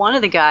one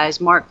of the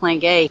guys, Mark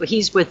Planguet,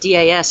 he's with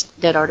DAS,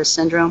 Dead Artist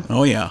Syndrome.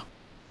 Oh, yeah.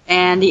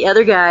 And the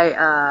other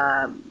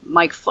guy,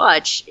 Mike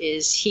Futch,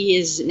 he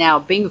is now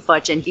Bing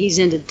Futch, and he's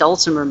into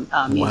dulcimer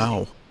music.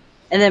 Wow.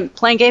 And then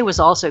Planguet was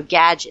also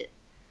Gadget.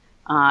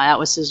 That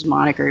was his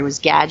moniker. He was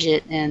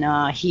Gadget,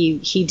 and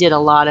he did a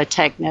lot of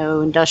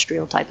techno,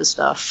 industrial type of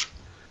stuff.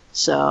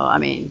 So, I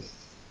mean,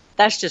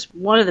 that's just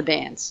one of the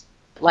bands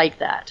like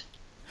that.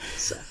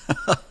 So,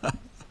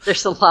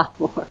 there's a lot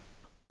more.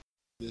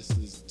 This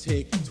is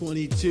take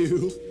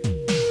 22.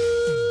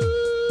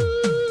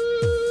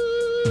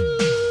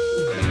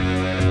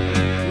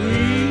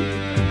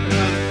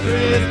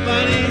 Crazed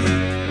Bunnies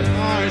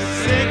are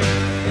sick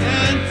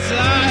and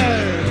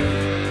tired.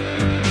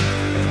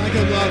 I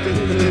come walking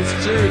into this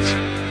church,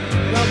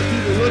 and all the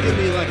people look at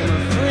me like I'm a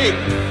freak.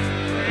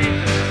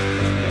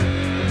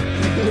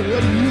 I go,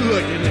 what are you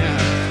looking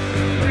at?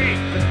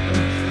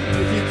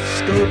 They keep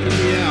scoping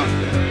me out.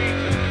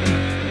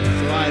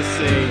 So I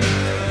say,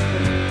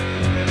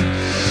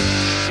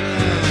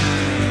 shine,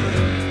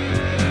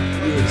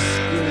 you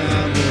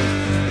scramble.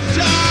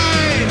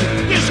 Shine,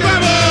 you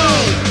scramble!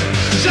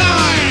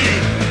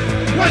 Shine!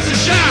 What's the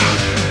shout?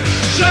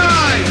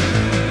 Shine!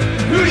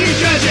 Who are you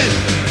judging?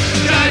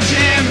 Judge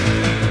him!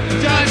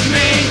 Judge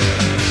me!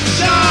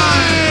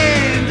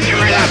 Shine! Get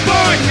rid of that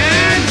board,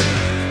 man!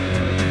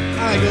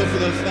 I go for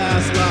the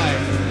fast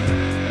life.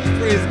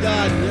 Praise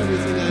God in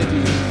everything I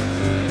do.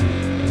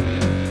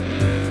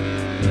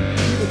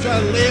 People try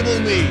to label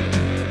me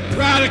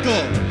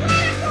radical,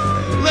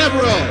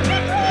 liberal.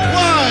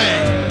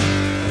 Why?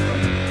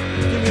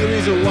 Give me the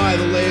reason why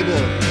the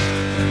label.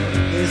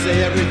 They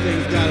say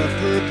everything's got a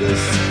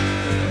purpose.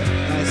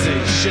 I say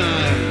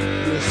shine,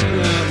 you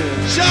scramble.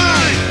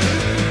 Shine!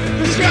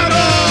 You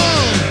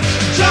scramble!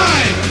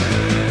 Shine!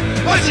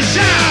 What's the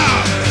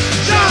shout?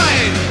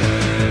 Shine!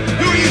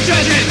 Who are you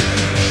judging?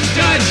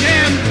 Judge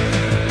him!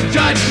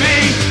 Judge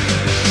me!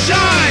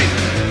 Shine!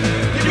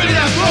 Get rid of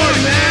that board,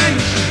 man!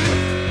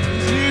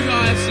 These you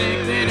guys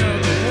think they know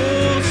the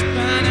whole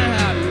span of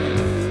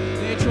happiness.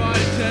 They try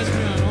to test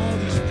me on all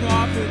these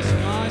prophets,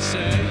 and I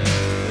say,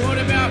 what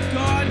about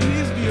God and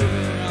his view of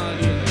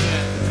immorality and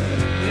death?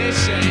 They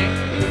say,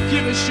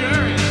 give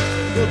assurance.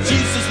 Well,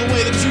 Jesus is the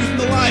way, the truth, and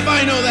the life.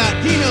 I know that.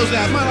 He knows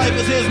that. My life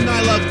is his and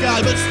I love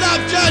God. But stop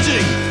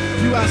judging.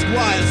 You ask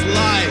why it's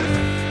life.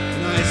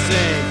 And I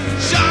say,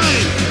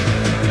 shine!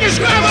 You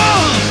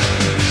scramble!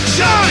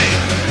 Shine!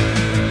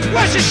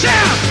 What's your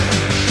shout?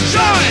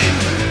 Shine!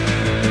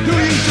 Who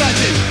are you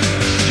judging?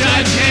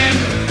 Judge him.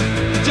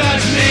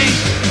 Judge me.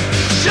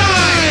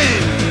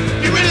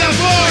 Shine! Get rid of that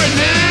board,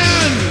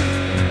 man!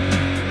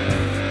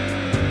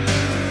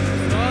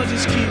 I'll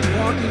just keep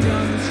walking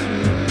down the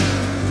street.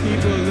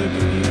 People look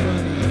at me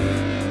funny.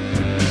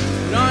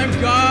 But I'm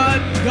God,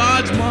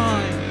 God's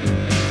mine.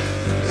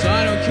 So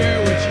I don't care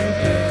what you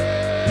think.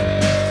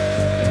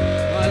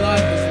 My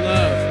life is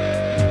love.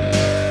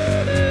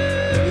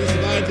 At least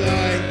if I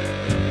die,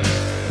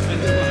 I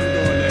know I'm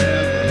going to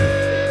heaven.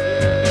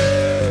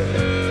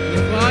 And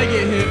if I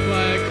get hit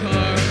by a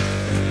car,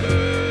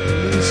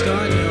 at least I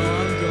know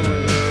I'm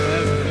going to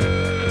heaven.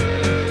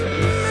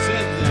 You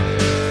said that.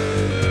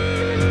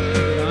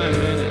 But I'm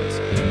in it.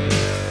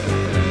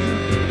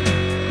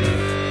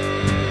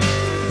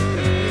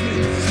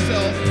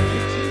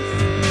 Self-righteous.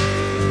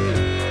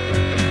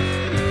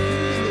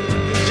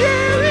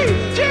 Jerry!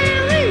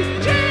 Jerry!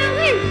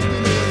 Jerry!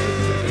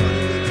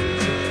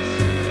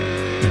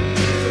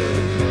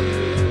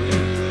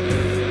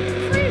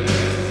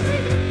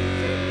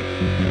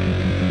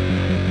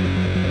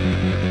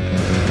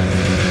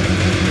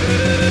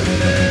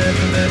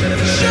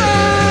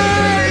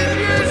 Shine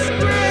your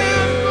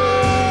scrambled!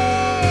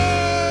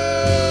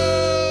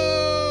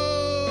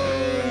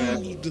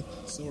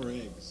 Sore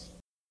eggs.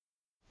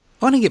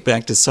 I want to get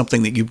back to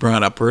something that you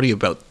brought up earlier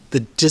about the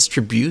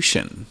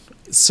distribution.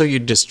 So you're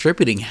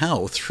distributing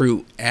how?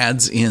 Through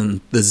ads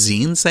in the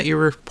zines that you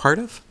were part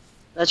of?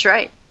 That's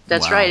right.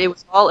 That's Wow. right. It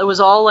was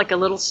all like a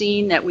little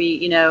scene that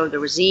we, there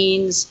were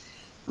zines.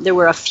 There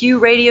were a few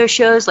radio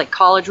shows, like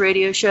college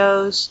radio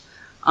shows,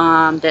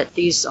 that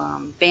these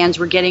bands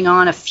were getting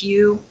on. A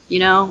few,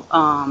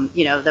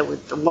 that were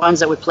the ones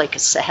that would play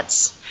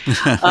cassettes.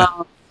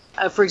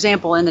 For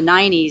example, in the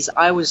 90s,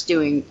 I was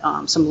doing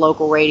some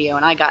local radio,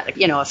 and I got,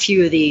 a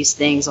few of these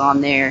things on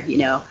there.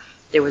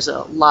 There was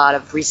a lot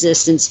of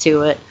resistance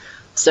to it.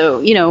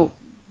 So,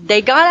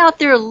 they got out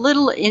there a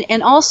little,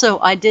 and also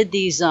I did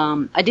these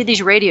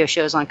radio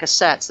shows on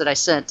cassettes that I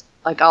sent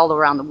like all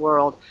around the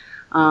world.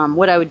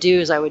 What I would do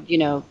is I would,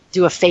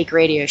 do a fake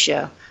radio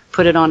show,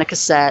 put it on a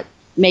cassette,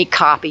 make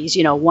copies,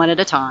 one at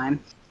a time.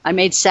 I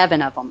made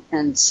 7 of them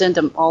and sent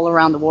them all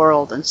around the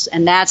world.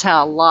 And that's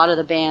how a lot of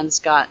the bands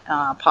got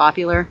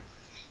popular.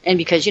 And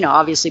because,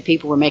 obviously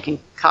people were making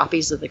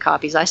copies of the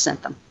copies I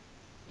sent them.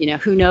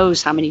 Who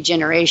knows how many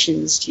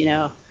generations,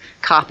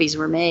 copies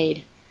were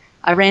made.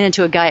 I ran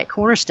into a guy at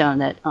Cornerstone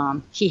that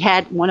he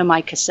had one of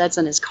my cassettes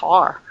in his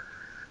car.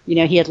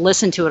 He had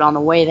listened to it on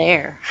the way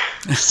there.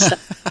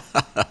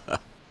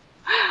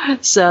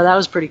 So that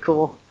was pretty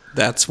cool.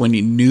 That's when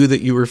you knew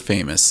that you were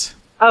famous.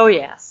 Oh,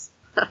 yes.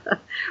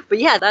 But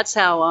yeah, that's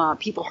how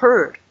people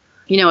heard.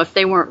 If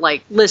they weren't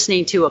like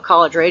listening to a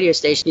college radio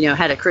station,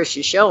 had a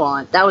Christian show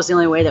on, that was the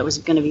only way that was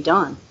going to be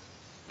done.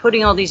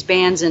 Putting all these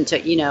bands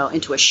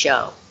into a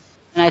show.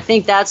 And I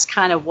think that's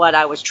kind of what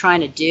I was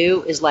trying to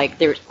do is like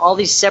there's all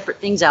these separate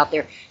things out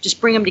there. Just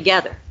bring them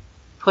together.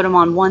 Put them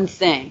on one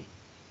thing.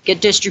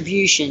 Get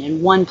distribution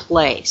in one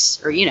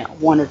place or,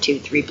 1 or 2,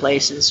 3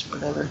 places,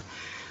 whatever.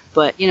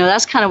 But,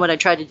 that's kind of what I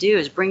tried to do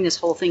is bring this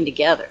whole thing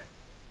together.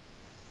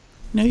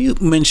 Now, you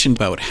mentioned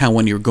about how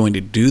when you were going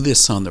to do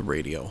this on the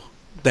radio,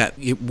 that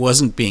it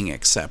wasn't being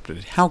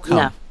accepted. How come?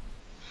 No.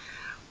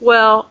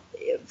 Well,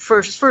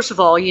 first of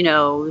all,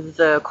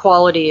 the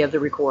quality of the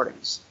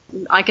recordings.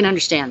 I can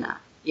understand that.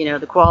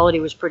 The quality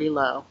was pretty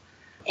low.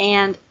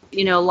 And,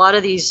 a lot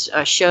of these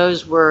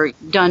shows were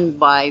done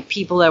by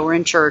people that were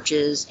in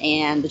churches,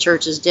 and the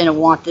churches didn't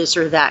want this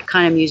or that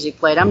kind of music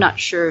played. I'm not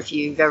sure if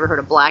you've ever heard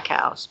of Black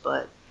House,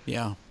 but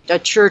yeah, a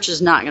church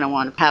is not going to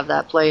want to have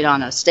that played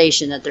on a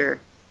station that they're,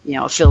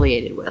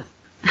 affiliated with.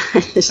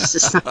 It's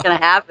just not going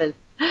to happen.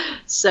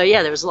 So,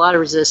 yeah, there was a lot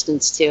of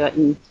resistance to it.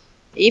 And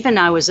even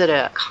I was at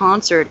a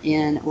concert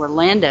in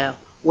Orlando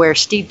where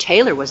Steve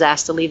Taylor was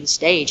asked to leave the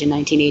stage in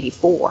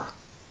 1984.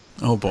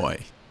 Oh, boy.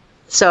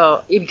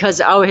 So,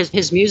 because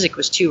his music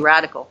was too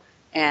radical.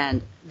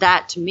 And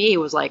that, to me,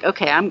 was like,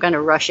 okay, I'm going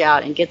to rush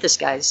out and get this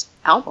guy's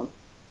album.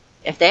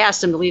 If they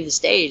asked him to leave the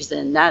stage,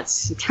 then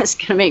that's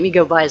going to make me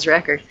go buy his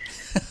record.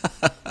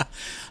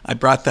 I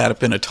brought that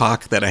up in a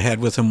talk that I had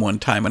with him one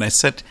time, and I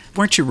said,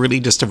 weren't you really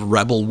just a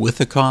rebel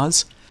with a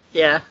cause?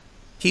 Yeah.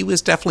 He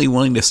was definitely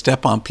willing to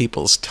step on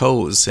people's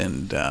toes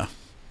and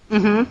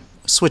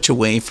switch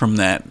away from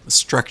that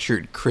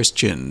structured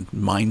Christian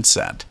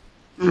mindset.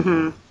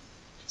 Mm-hmm.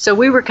 So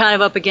we were kind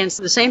of up against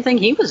the same thing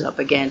he was up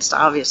against,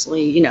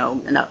 obviously, in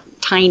a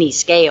tiny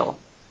scale.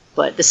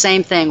 But the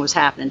same thing was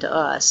happening to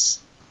us.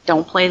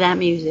 Don't play that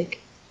music.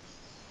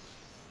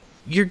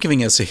 You're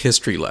giving us a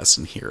history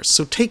lesson here,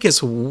 so take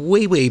us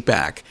way, way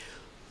back.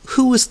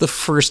 Who was the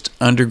first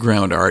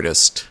underground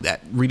artist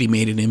that really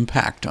made an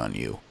impact on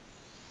you?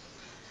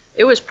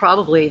 It was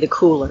probably the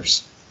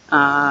Coolers.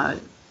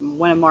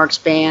 One of Mark's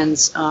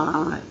bands,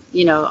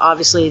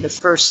 obviously the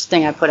first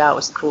thing I put out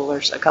was the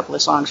Coolers, a couple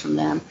of songs from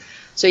them.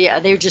 So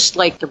yeah, they're just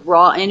like the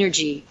raw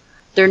energy.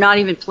 They're not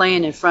even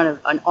playing in front of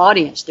an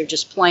audience. They're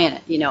just playing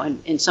it,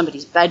 in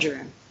somebody's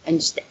bedroom. And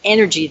just the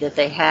energy that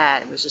they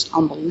had was just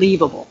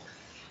unbelievable.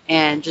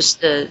 And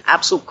just the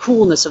absolute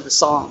coolness of the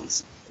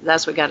songs.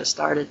 That's what got us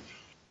started.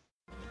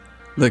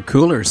 The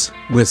Coolers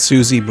with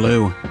Susie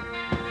Blue.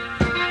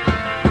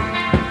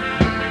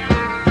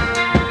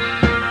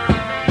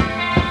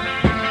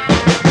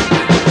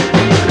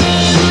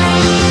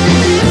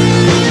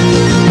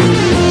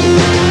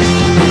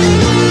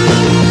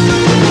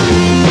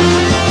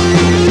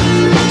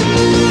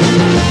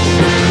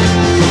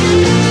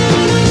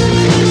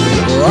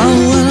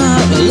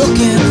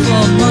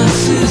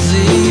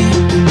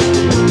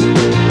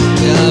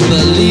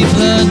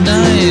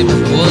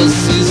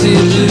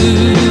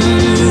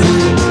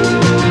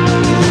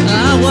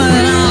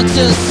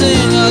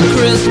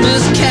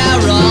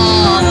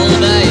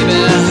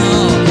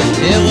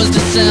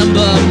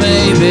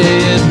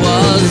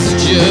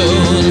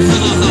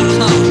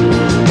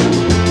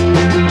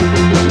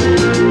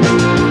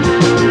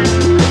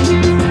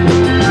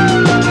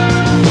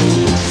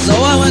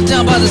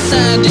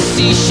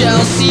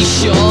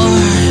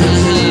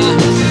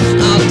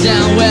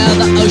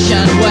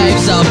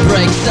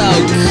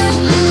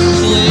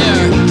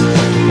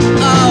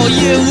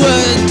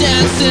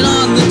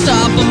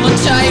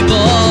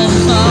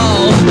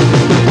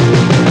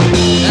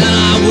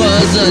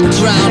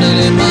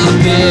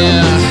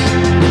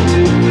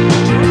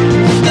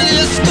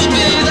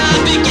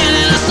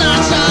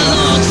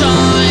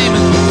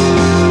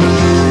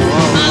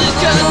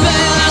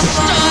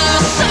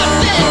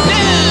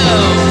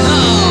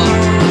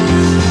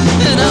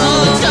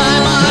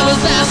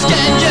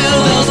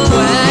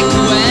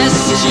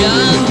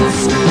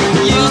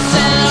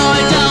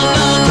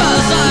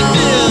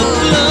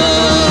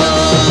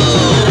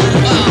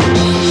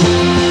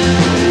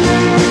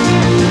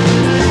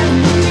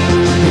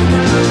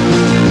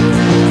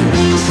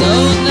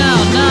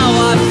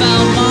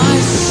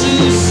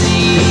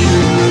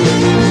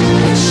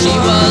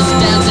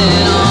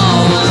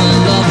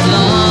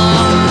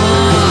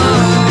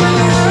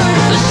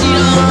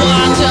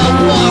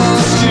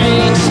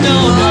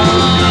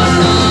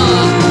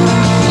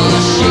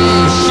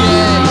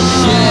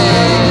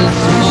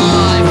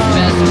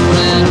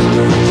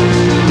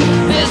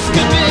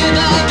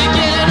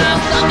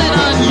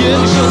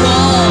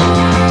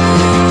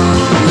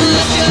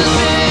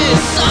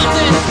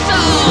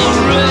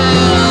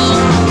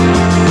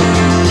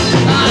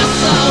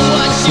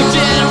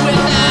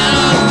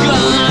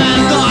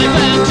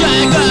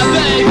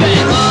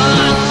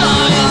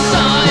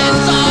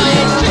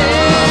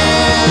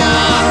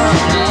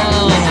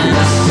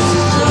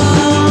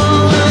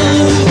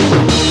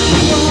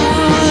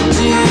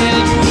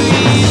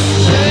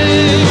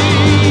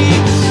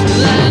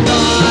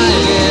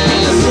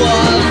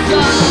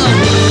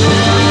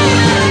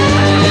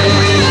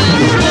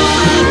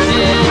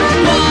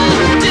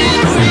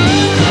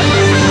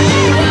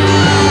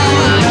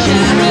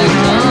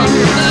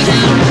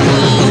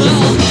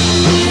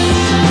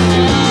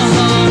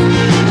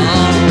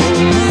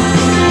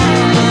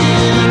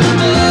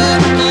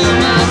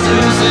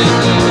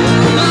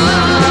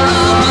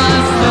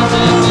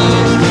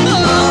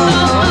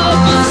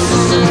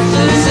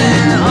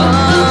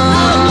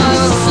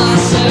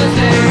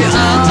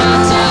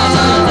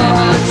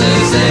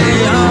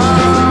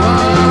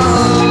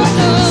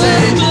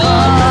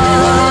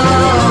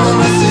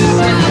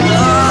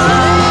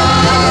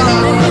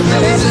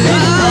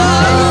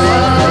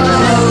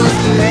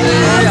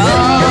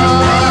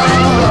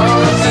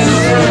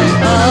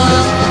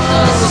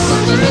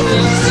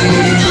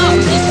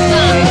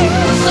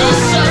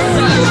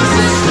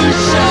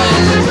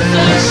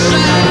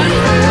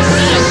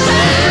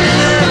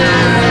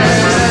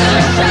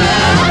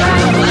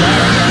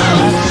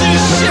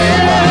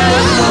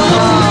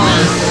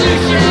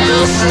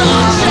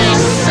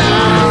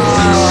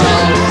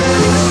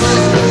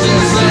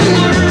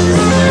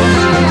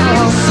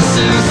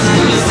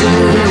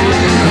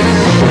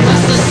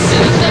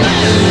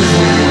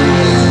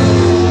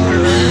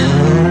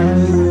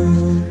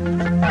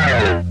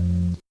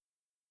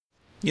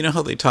 You know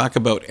how they talk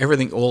about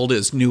everything old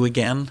is new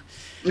again?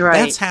 Right.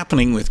 That's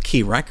happening with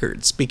Key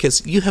Records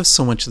because you have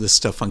so much of this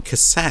stuff on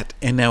cassette,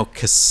 and now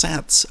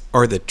cassettes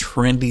are the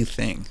trendy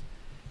thing.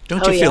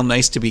 Don't you feel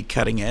nice to be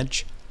cutting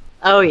edge?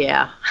 Oh,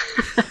 yeah.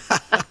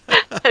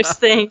 Those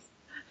things.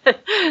 We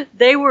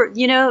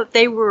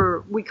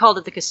called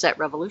it the cassette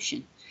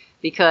revolution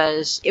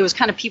because it was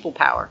kind of people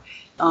power.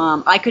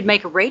 I could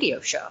make a radio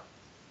show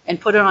and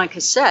put it on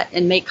cassette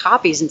and make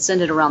copies and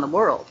send it around the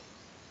world.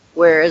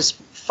 Whereas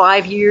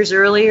 5 years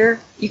earlier,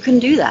 you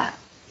couldn't do that.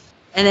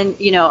 And then,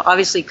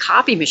 obviously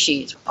copy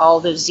machines. All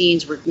those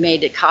zines were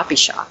made at copy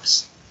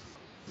shops.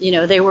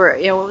 There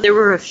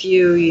were a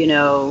few,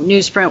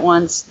 newsprint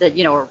ones that,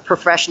 were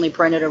professionally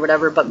printed or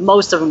whatever, but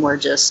most of them were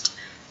just,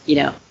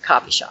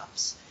 copy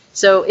shops.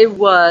 So it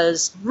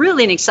was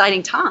really an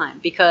exciting time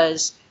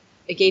because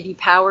it gave you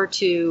power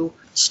to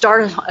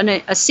start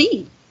a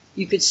scene.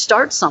 You could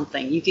start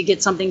something. You could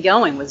get something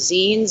going with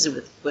zines,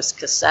 with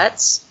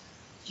cassettes.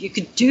 You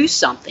could do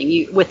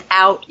something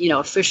without,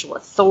 official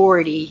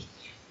authority,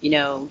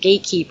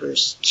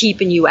 gatekeepers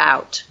keeping you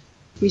out.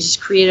 We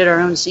just created our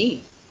own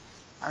scene,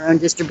 our own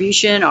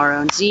distribution, our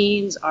own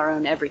zines, our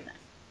own everything.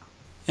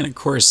 And of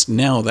course,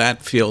 now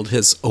that field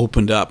has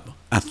opened up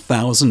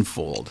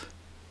 1,000-fold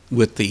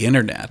with the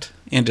internet.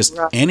 And just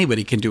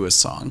anybody can do a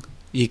song.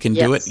 You can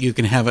do it. You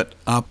can have it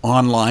up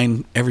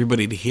online,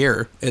 everybody to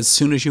hear, as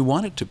soon as you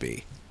want it to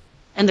be.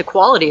 And the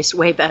quality is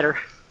way better.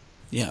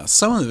 Yeah,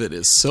 some of it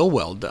is so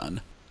well done.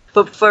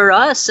 But for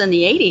us in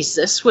the 80s,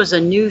 this was a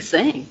new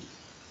thing.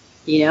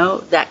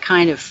 That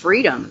kind of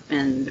freedom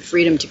and the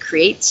freedom to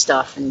create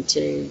stuff and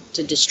to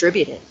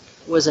distribute it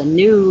was a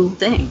new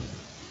thing.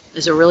 It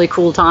was a really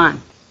cool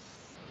time.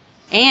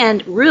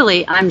 And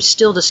really, I'm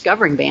still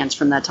discovering bands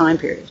from that time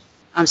period.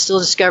 I'm still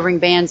discovering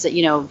bands that,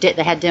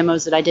 that had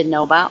demos that I didn't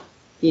know about,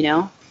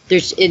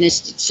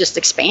 it's just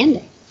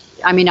expanding.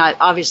 I mean,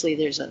 obviously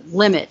there's a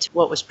limit to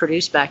what was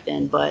produced back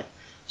then, but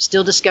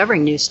still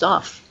discovering new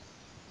stuff.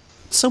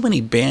 So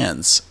many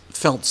bands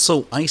felt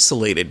so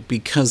isolated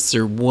because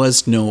there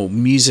was no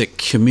music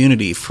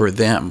community for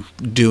them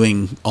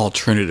doing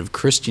alternative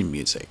Christian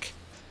music.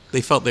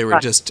 They felt they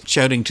were just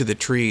shouting to the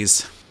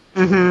trees.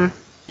 Mm-hmm.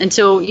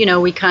 Until,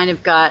 we kind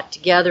of got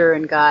together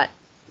and got,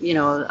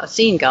 a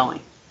scene going.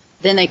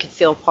 Then they could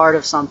feel part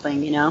of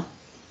something,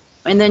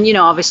 And then,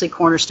 obviously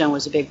Cornerstone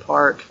was a big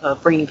part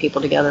of bringing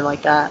people together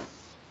like that.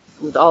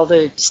 With all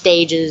the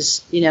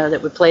stages,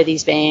 that would play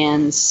these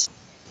bands.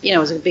 It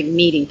was a big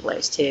meeting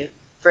place, too,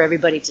 for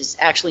everybody to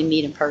actually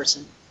meet in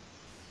person.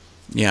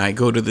 Yeah, I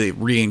go to the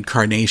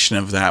reincarnation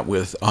of that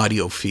with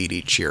Audio Feed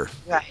each year.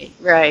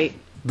 Right.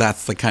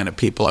 That's the kind of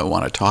people I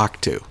want to talk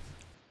to.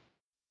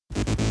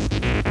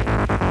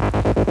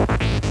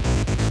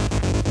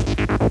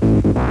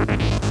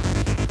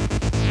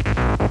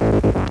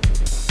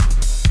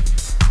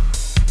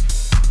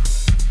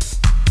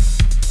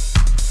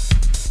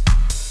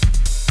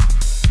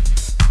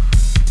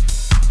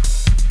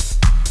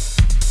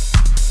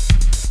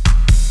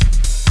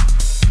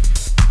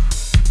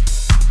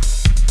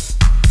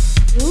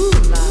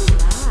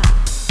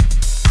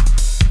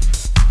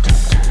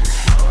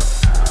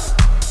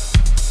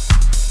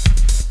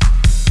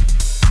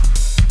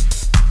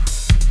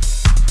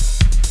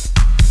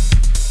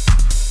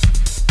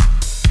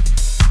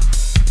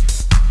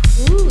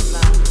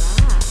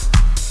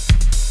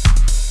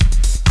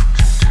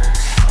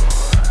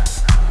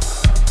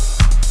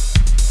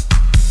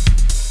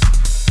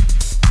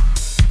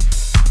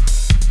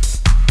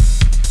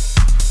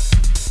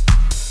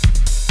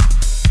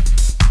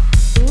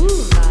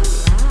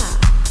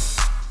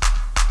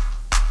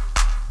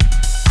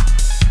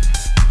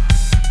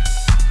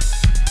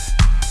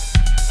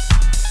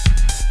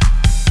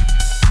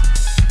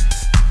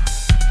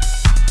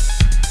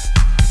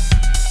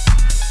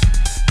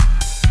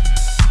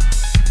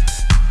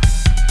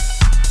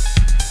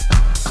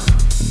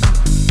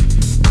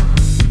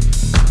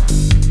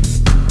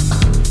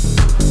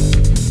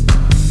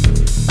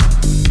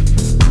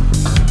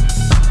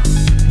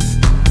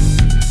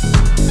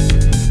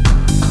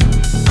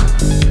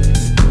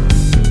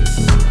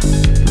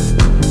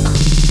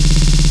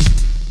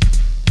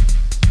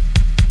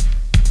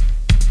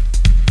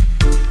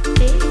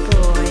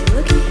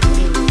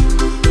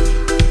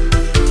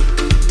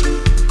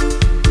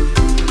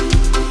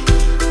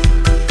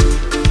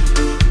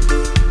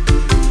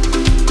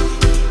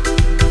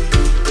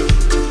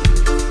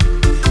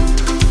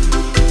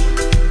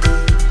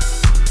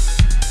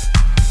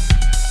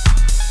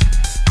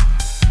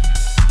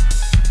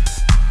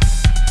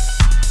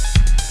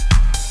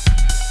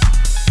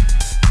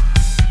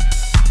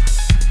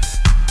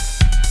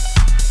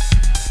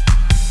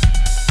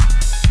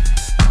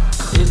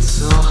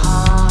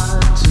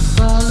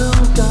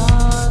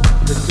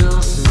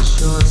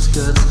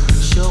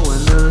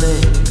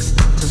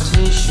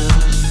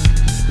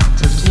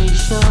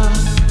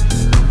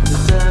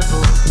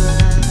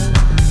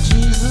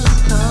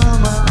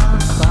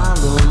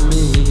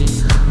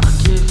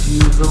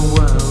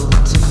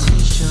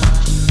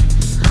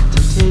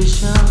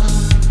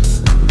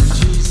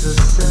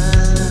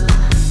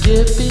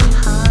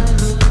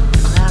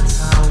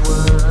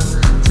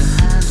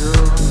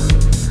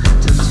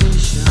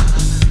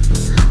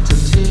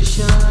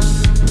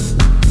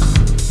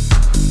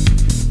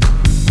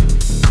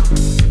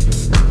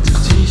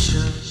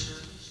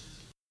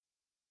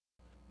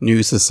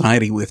 New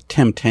Society with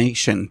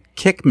Temptation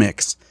Kick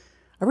Mix.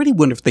 I really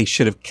wonder if they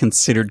should have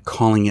considered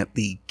calling it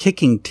the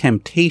Kicking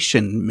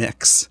Temptation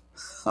Mix.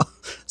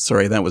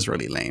 Sorry, that was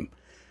really lame.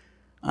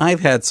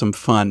 I've had some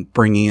fun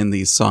bringing in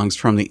these songs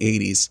from the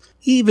 80s,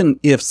 even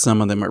if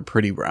some of them are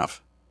pretty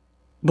rough.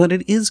 But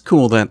it is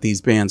cool that these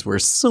bands were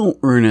so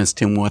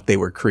earnest in what they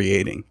were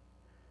creating.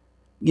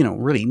 You know,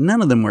 really,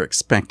 none of them were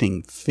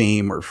expecting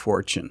fame or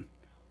fortune.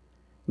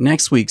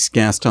 Next week's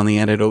guest on The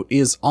Antidote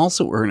is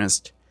also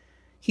earnest.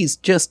 He's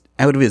just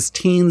out of his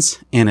teens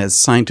and has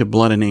signed to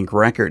Blood and Ink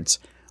Records.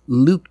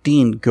 Luke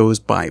Dean goes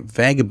by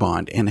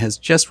Vagabond and has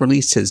just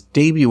released his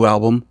debut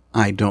album,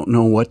 I Don't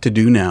Know What to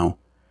Do Now.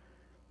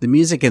 The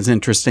music is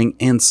interesting,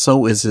 and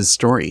so is his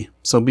story,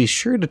 so be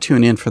sure to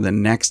tune in for the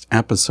next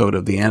episode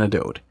of The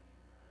Antidote.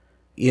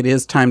 It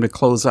is time to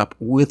close up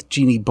with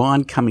Jeannie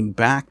Bond coming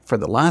back for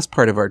the last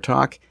part of our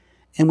talk,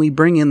 and we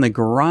bring in the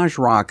garage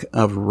rock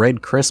of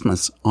Red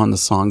Christmas on the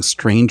song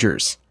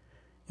Strangers.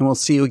 And we'll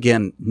see you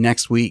again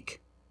next week.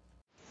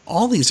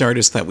 All these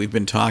artists that we've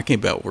been talking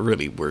about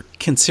were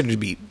considered to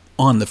be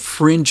on the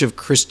fringe of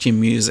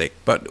Christian music,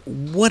 but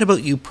what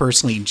about you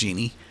personally,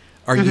 Jeannie?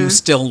 Are you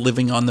still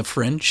living on the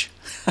fringe?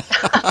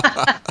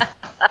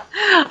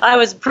 I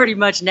was pretty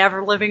much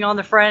never living on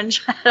the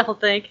fringe, I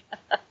don't think.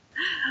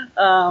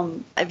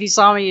 If you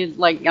saw me,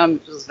 like, I'm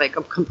just like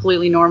a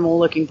completely normal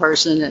looking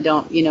person that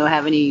don't,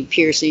 have any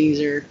piercings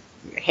or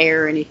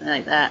hair or anything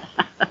like that.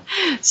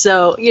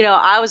 So,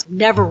 I was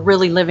never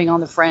really living on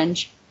the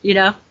fringe,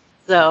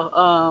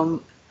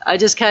 So, I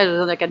just kind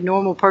of like a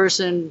normal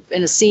person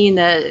in a scene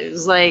that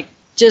was like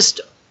just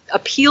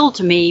appealed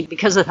to me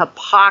because of the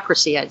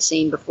hypocrisy I'd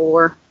seen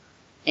before.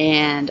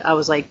 And I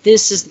was like,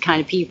 this is the kind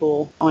of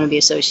people I want to be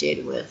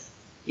associated with.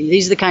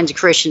 These are the kinds of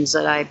Christians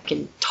that I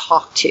can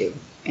talk to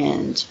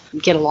and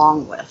get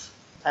along with.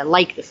 I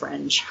like the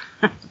fringe,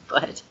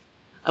 but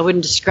I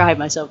wouldn't describe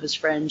myself as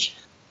fringe.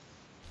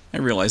 I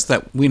realized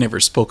that we never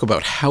spoke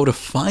about how to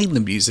find the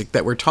music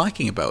that we're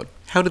talking about.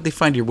 How did they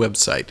find your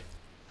website?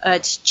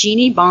 It's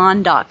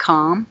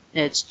jeanibond.com.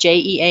 It's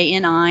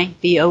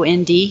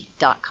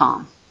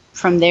JEANIBOND.com.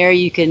 From there,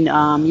 you can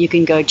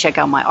go check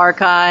out my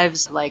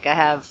archives. Like, I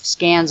have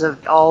scans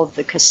of all of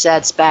the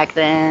cassettes back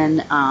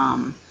then.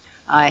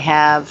 I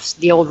have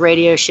the old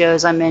radio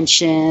shows I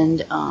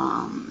mentioned.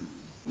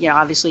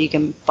 Obviously you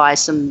can buy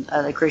some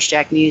of the Chris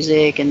Jack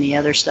music and the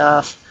other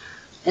stuff.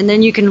 And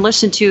then you can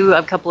listen to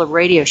a couple of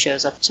radio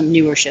shows, some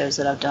newer shows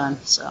that I've done.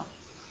 So.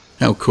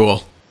 Oh,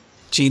 cool.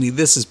 Jeannie,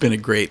 this has been a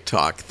great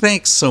talk.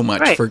 Thanks so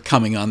much for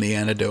coming on The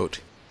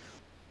Antidote.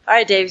 All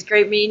right, Dave. It's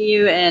great meeting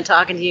you and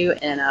talking to you,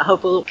 and I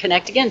hope we'll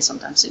connect again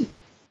sometime soon.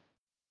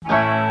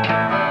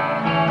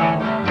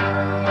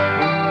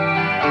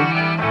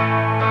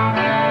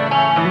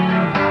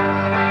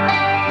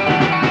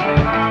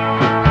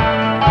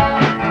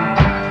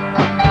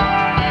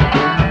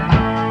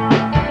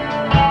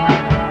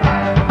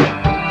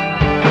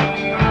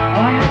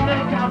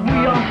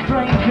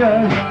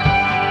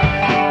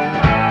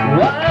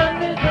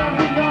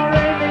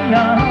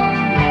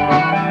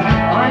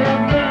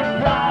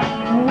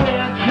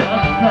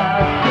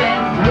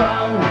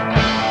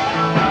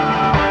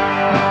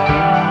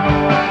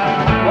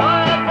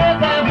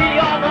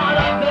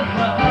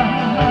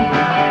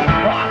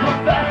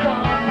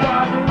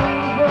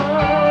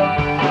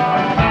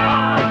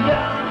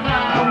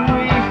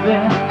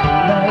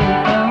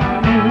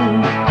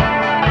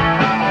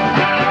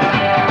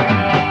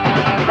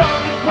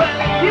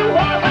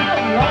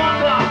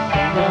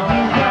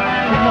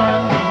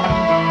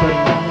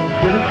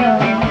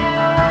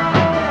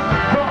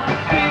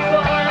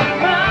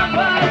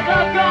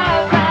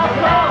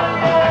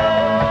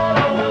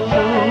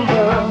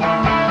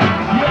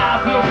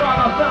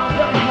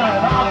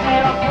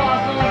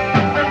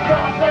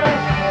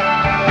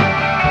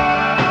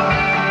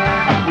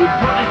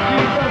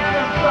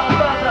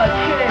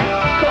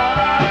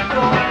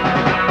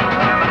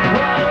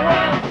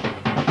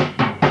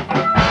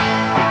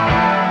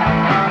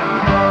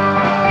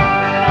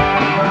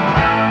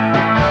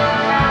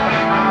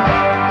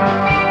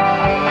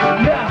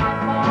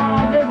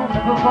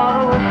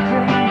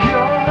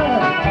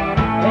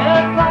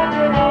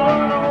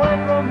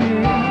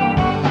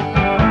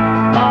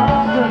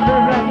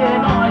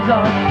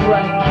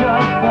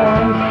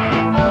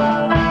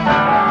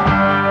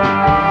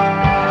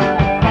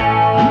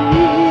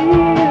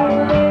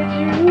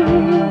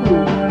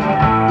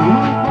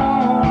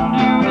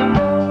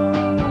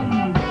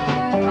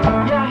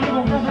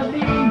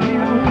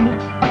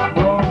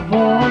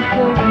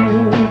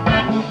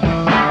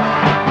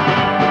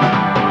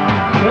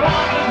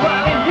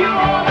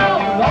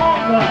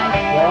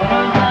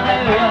 Woman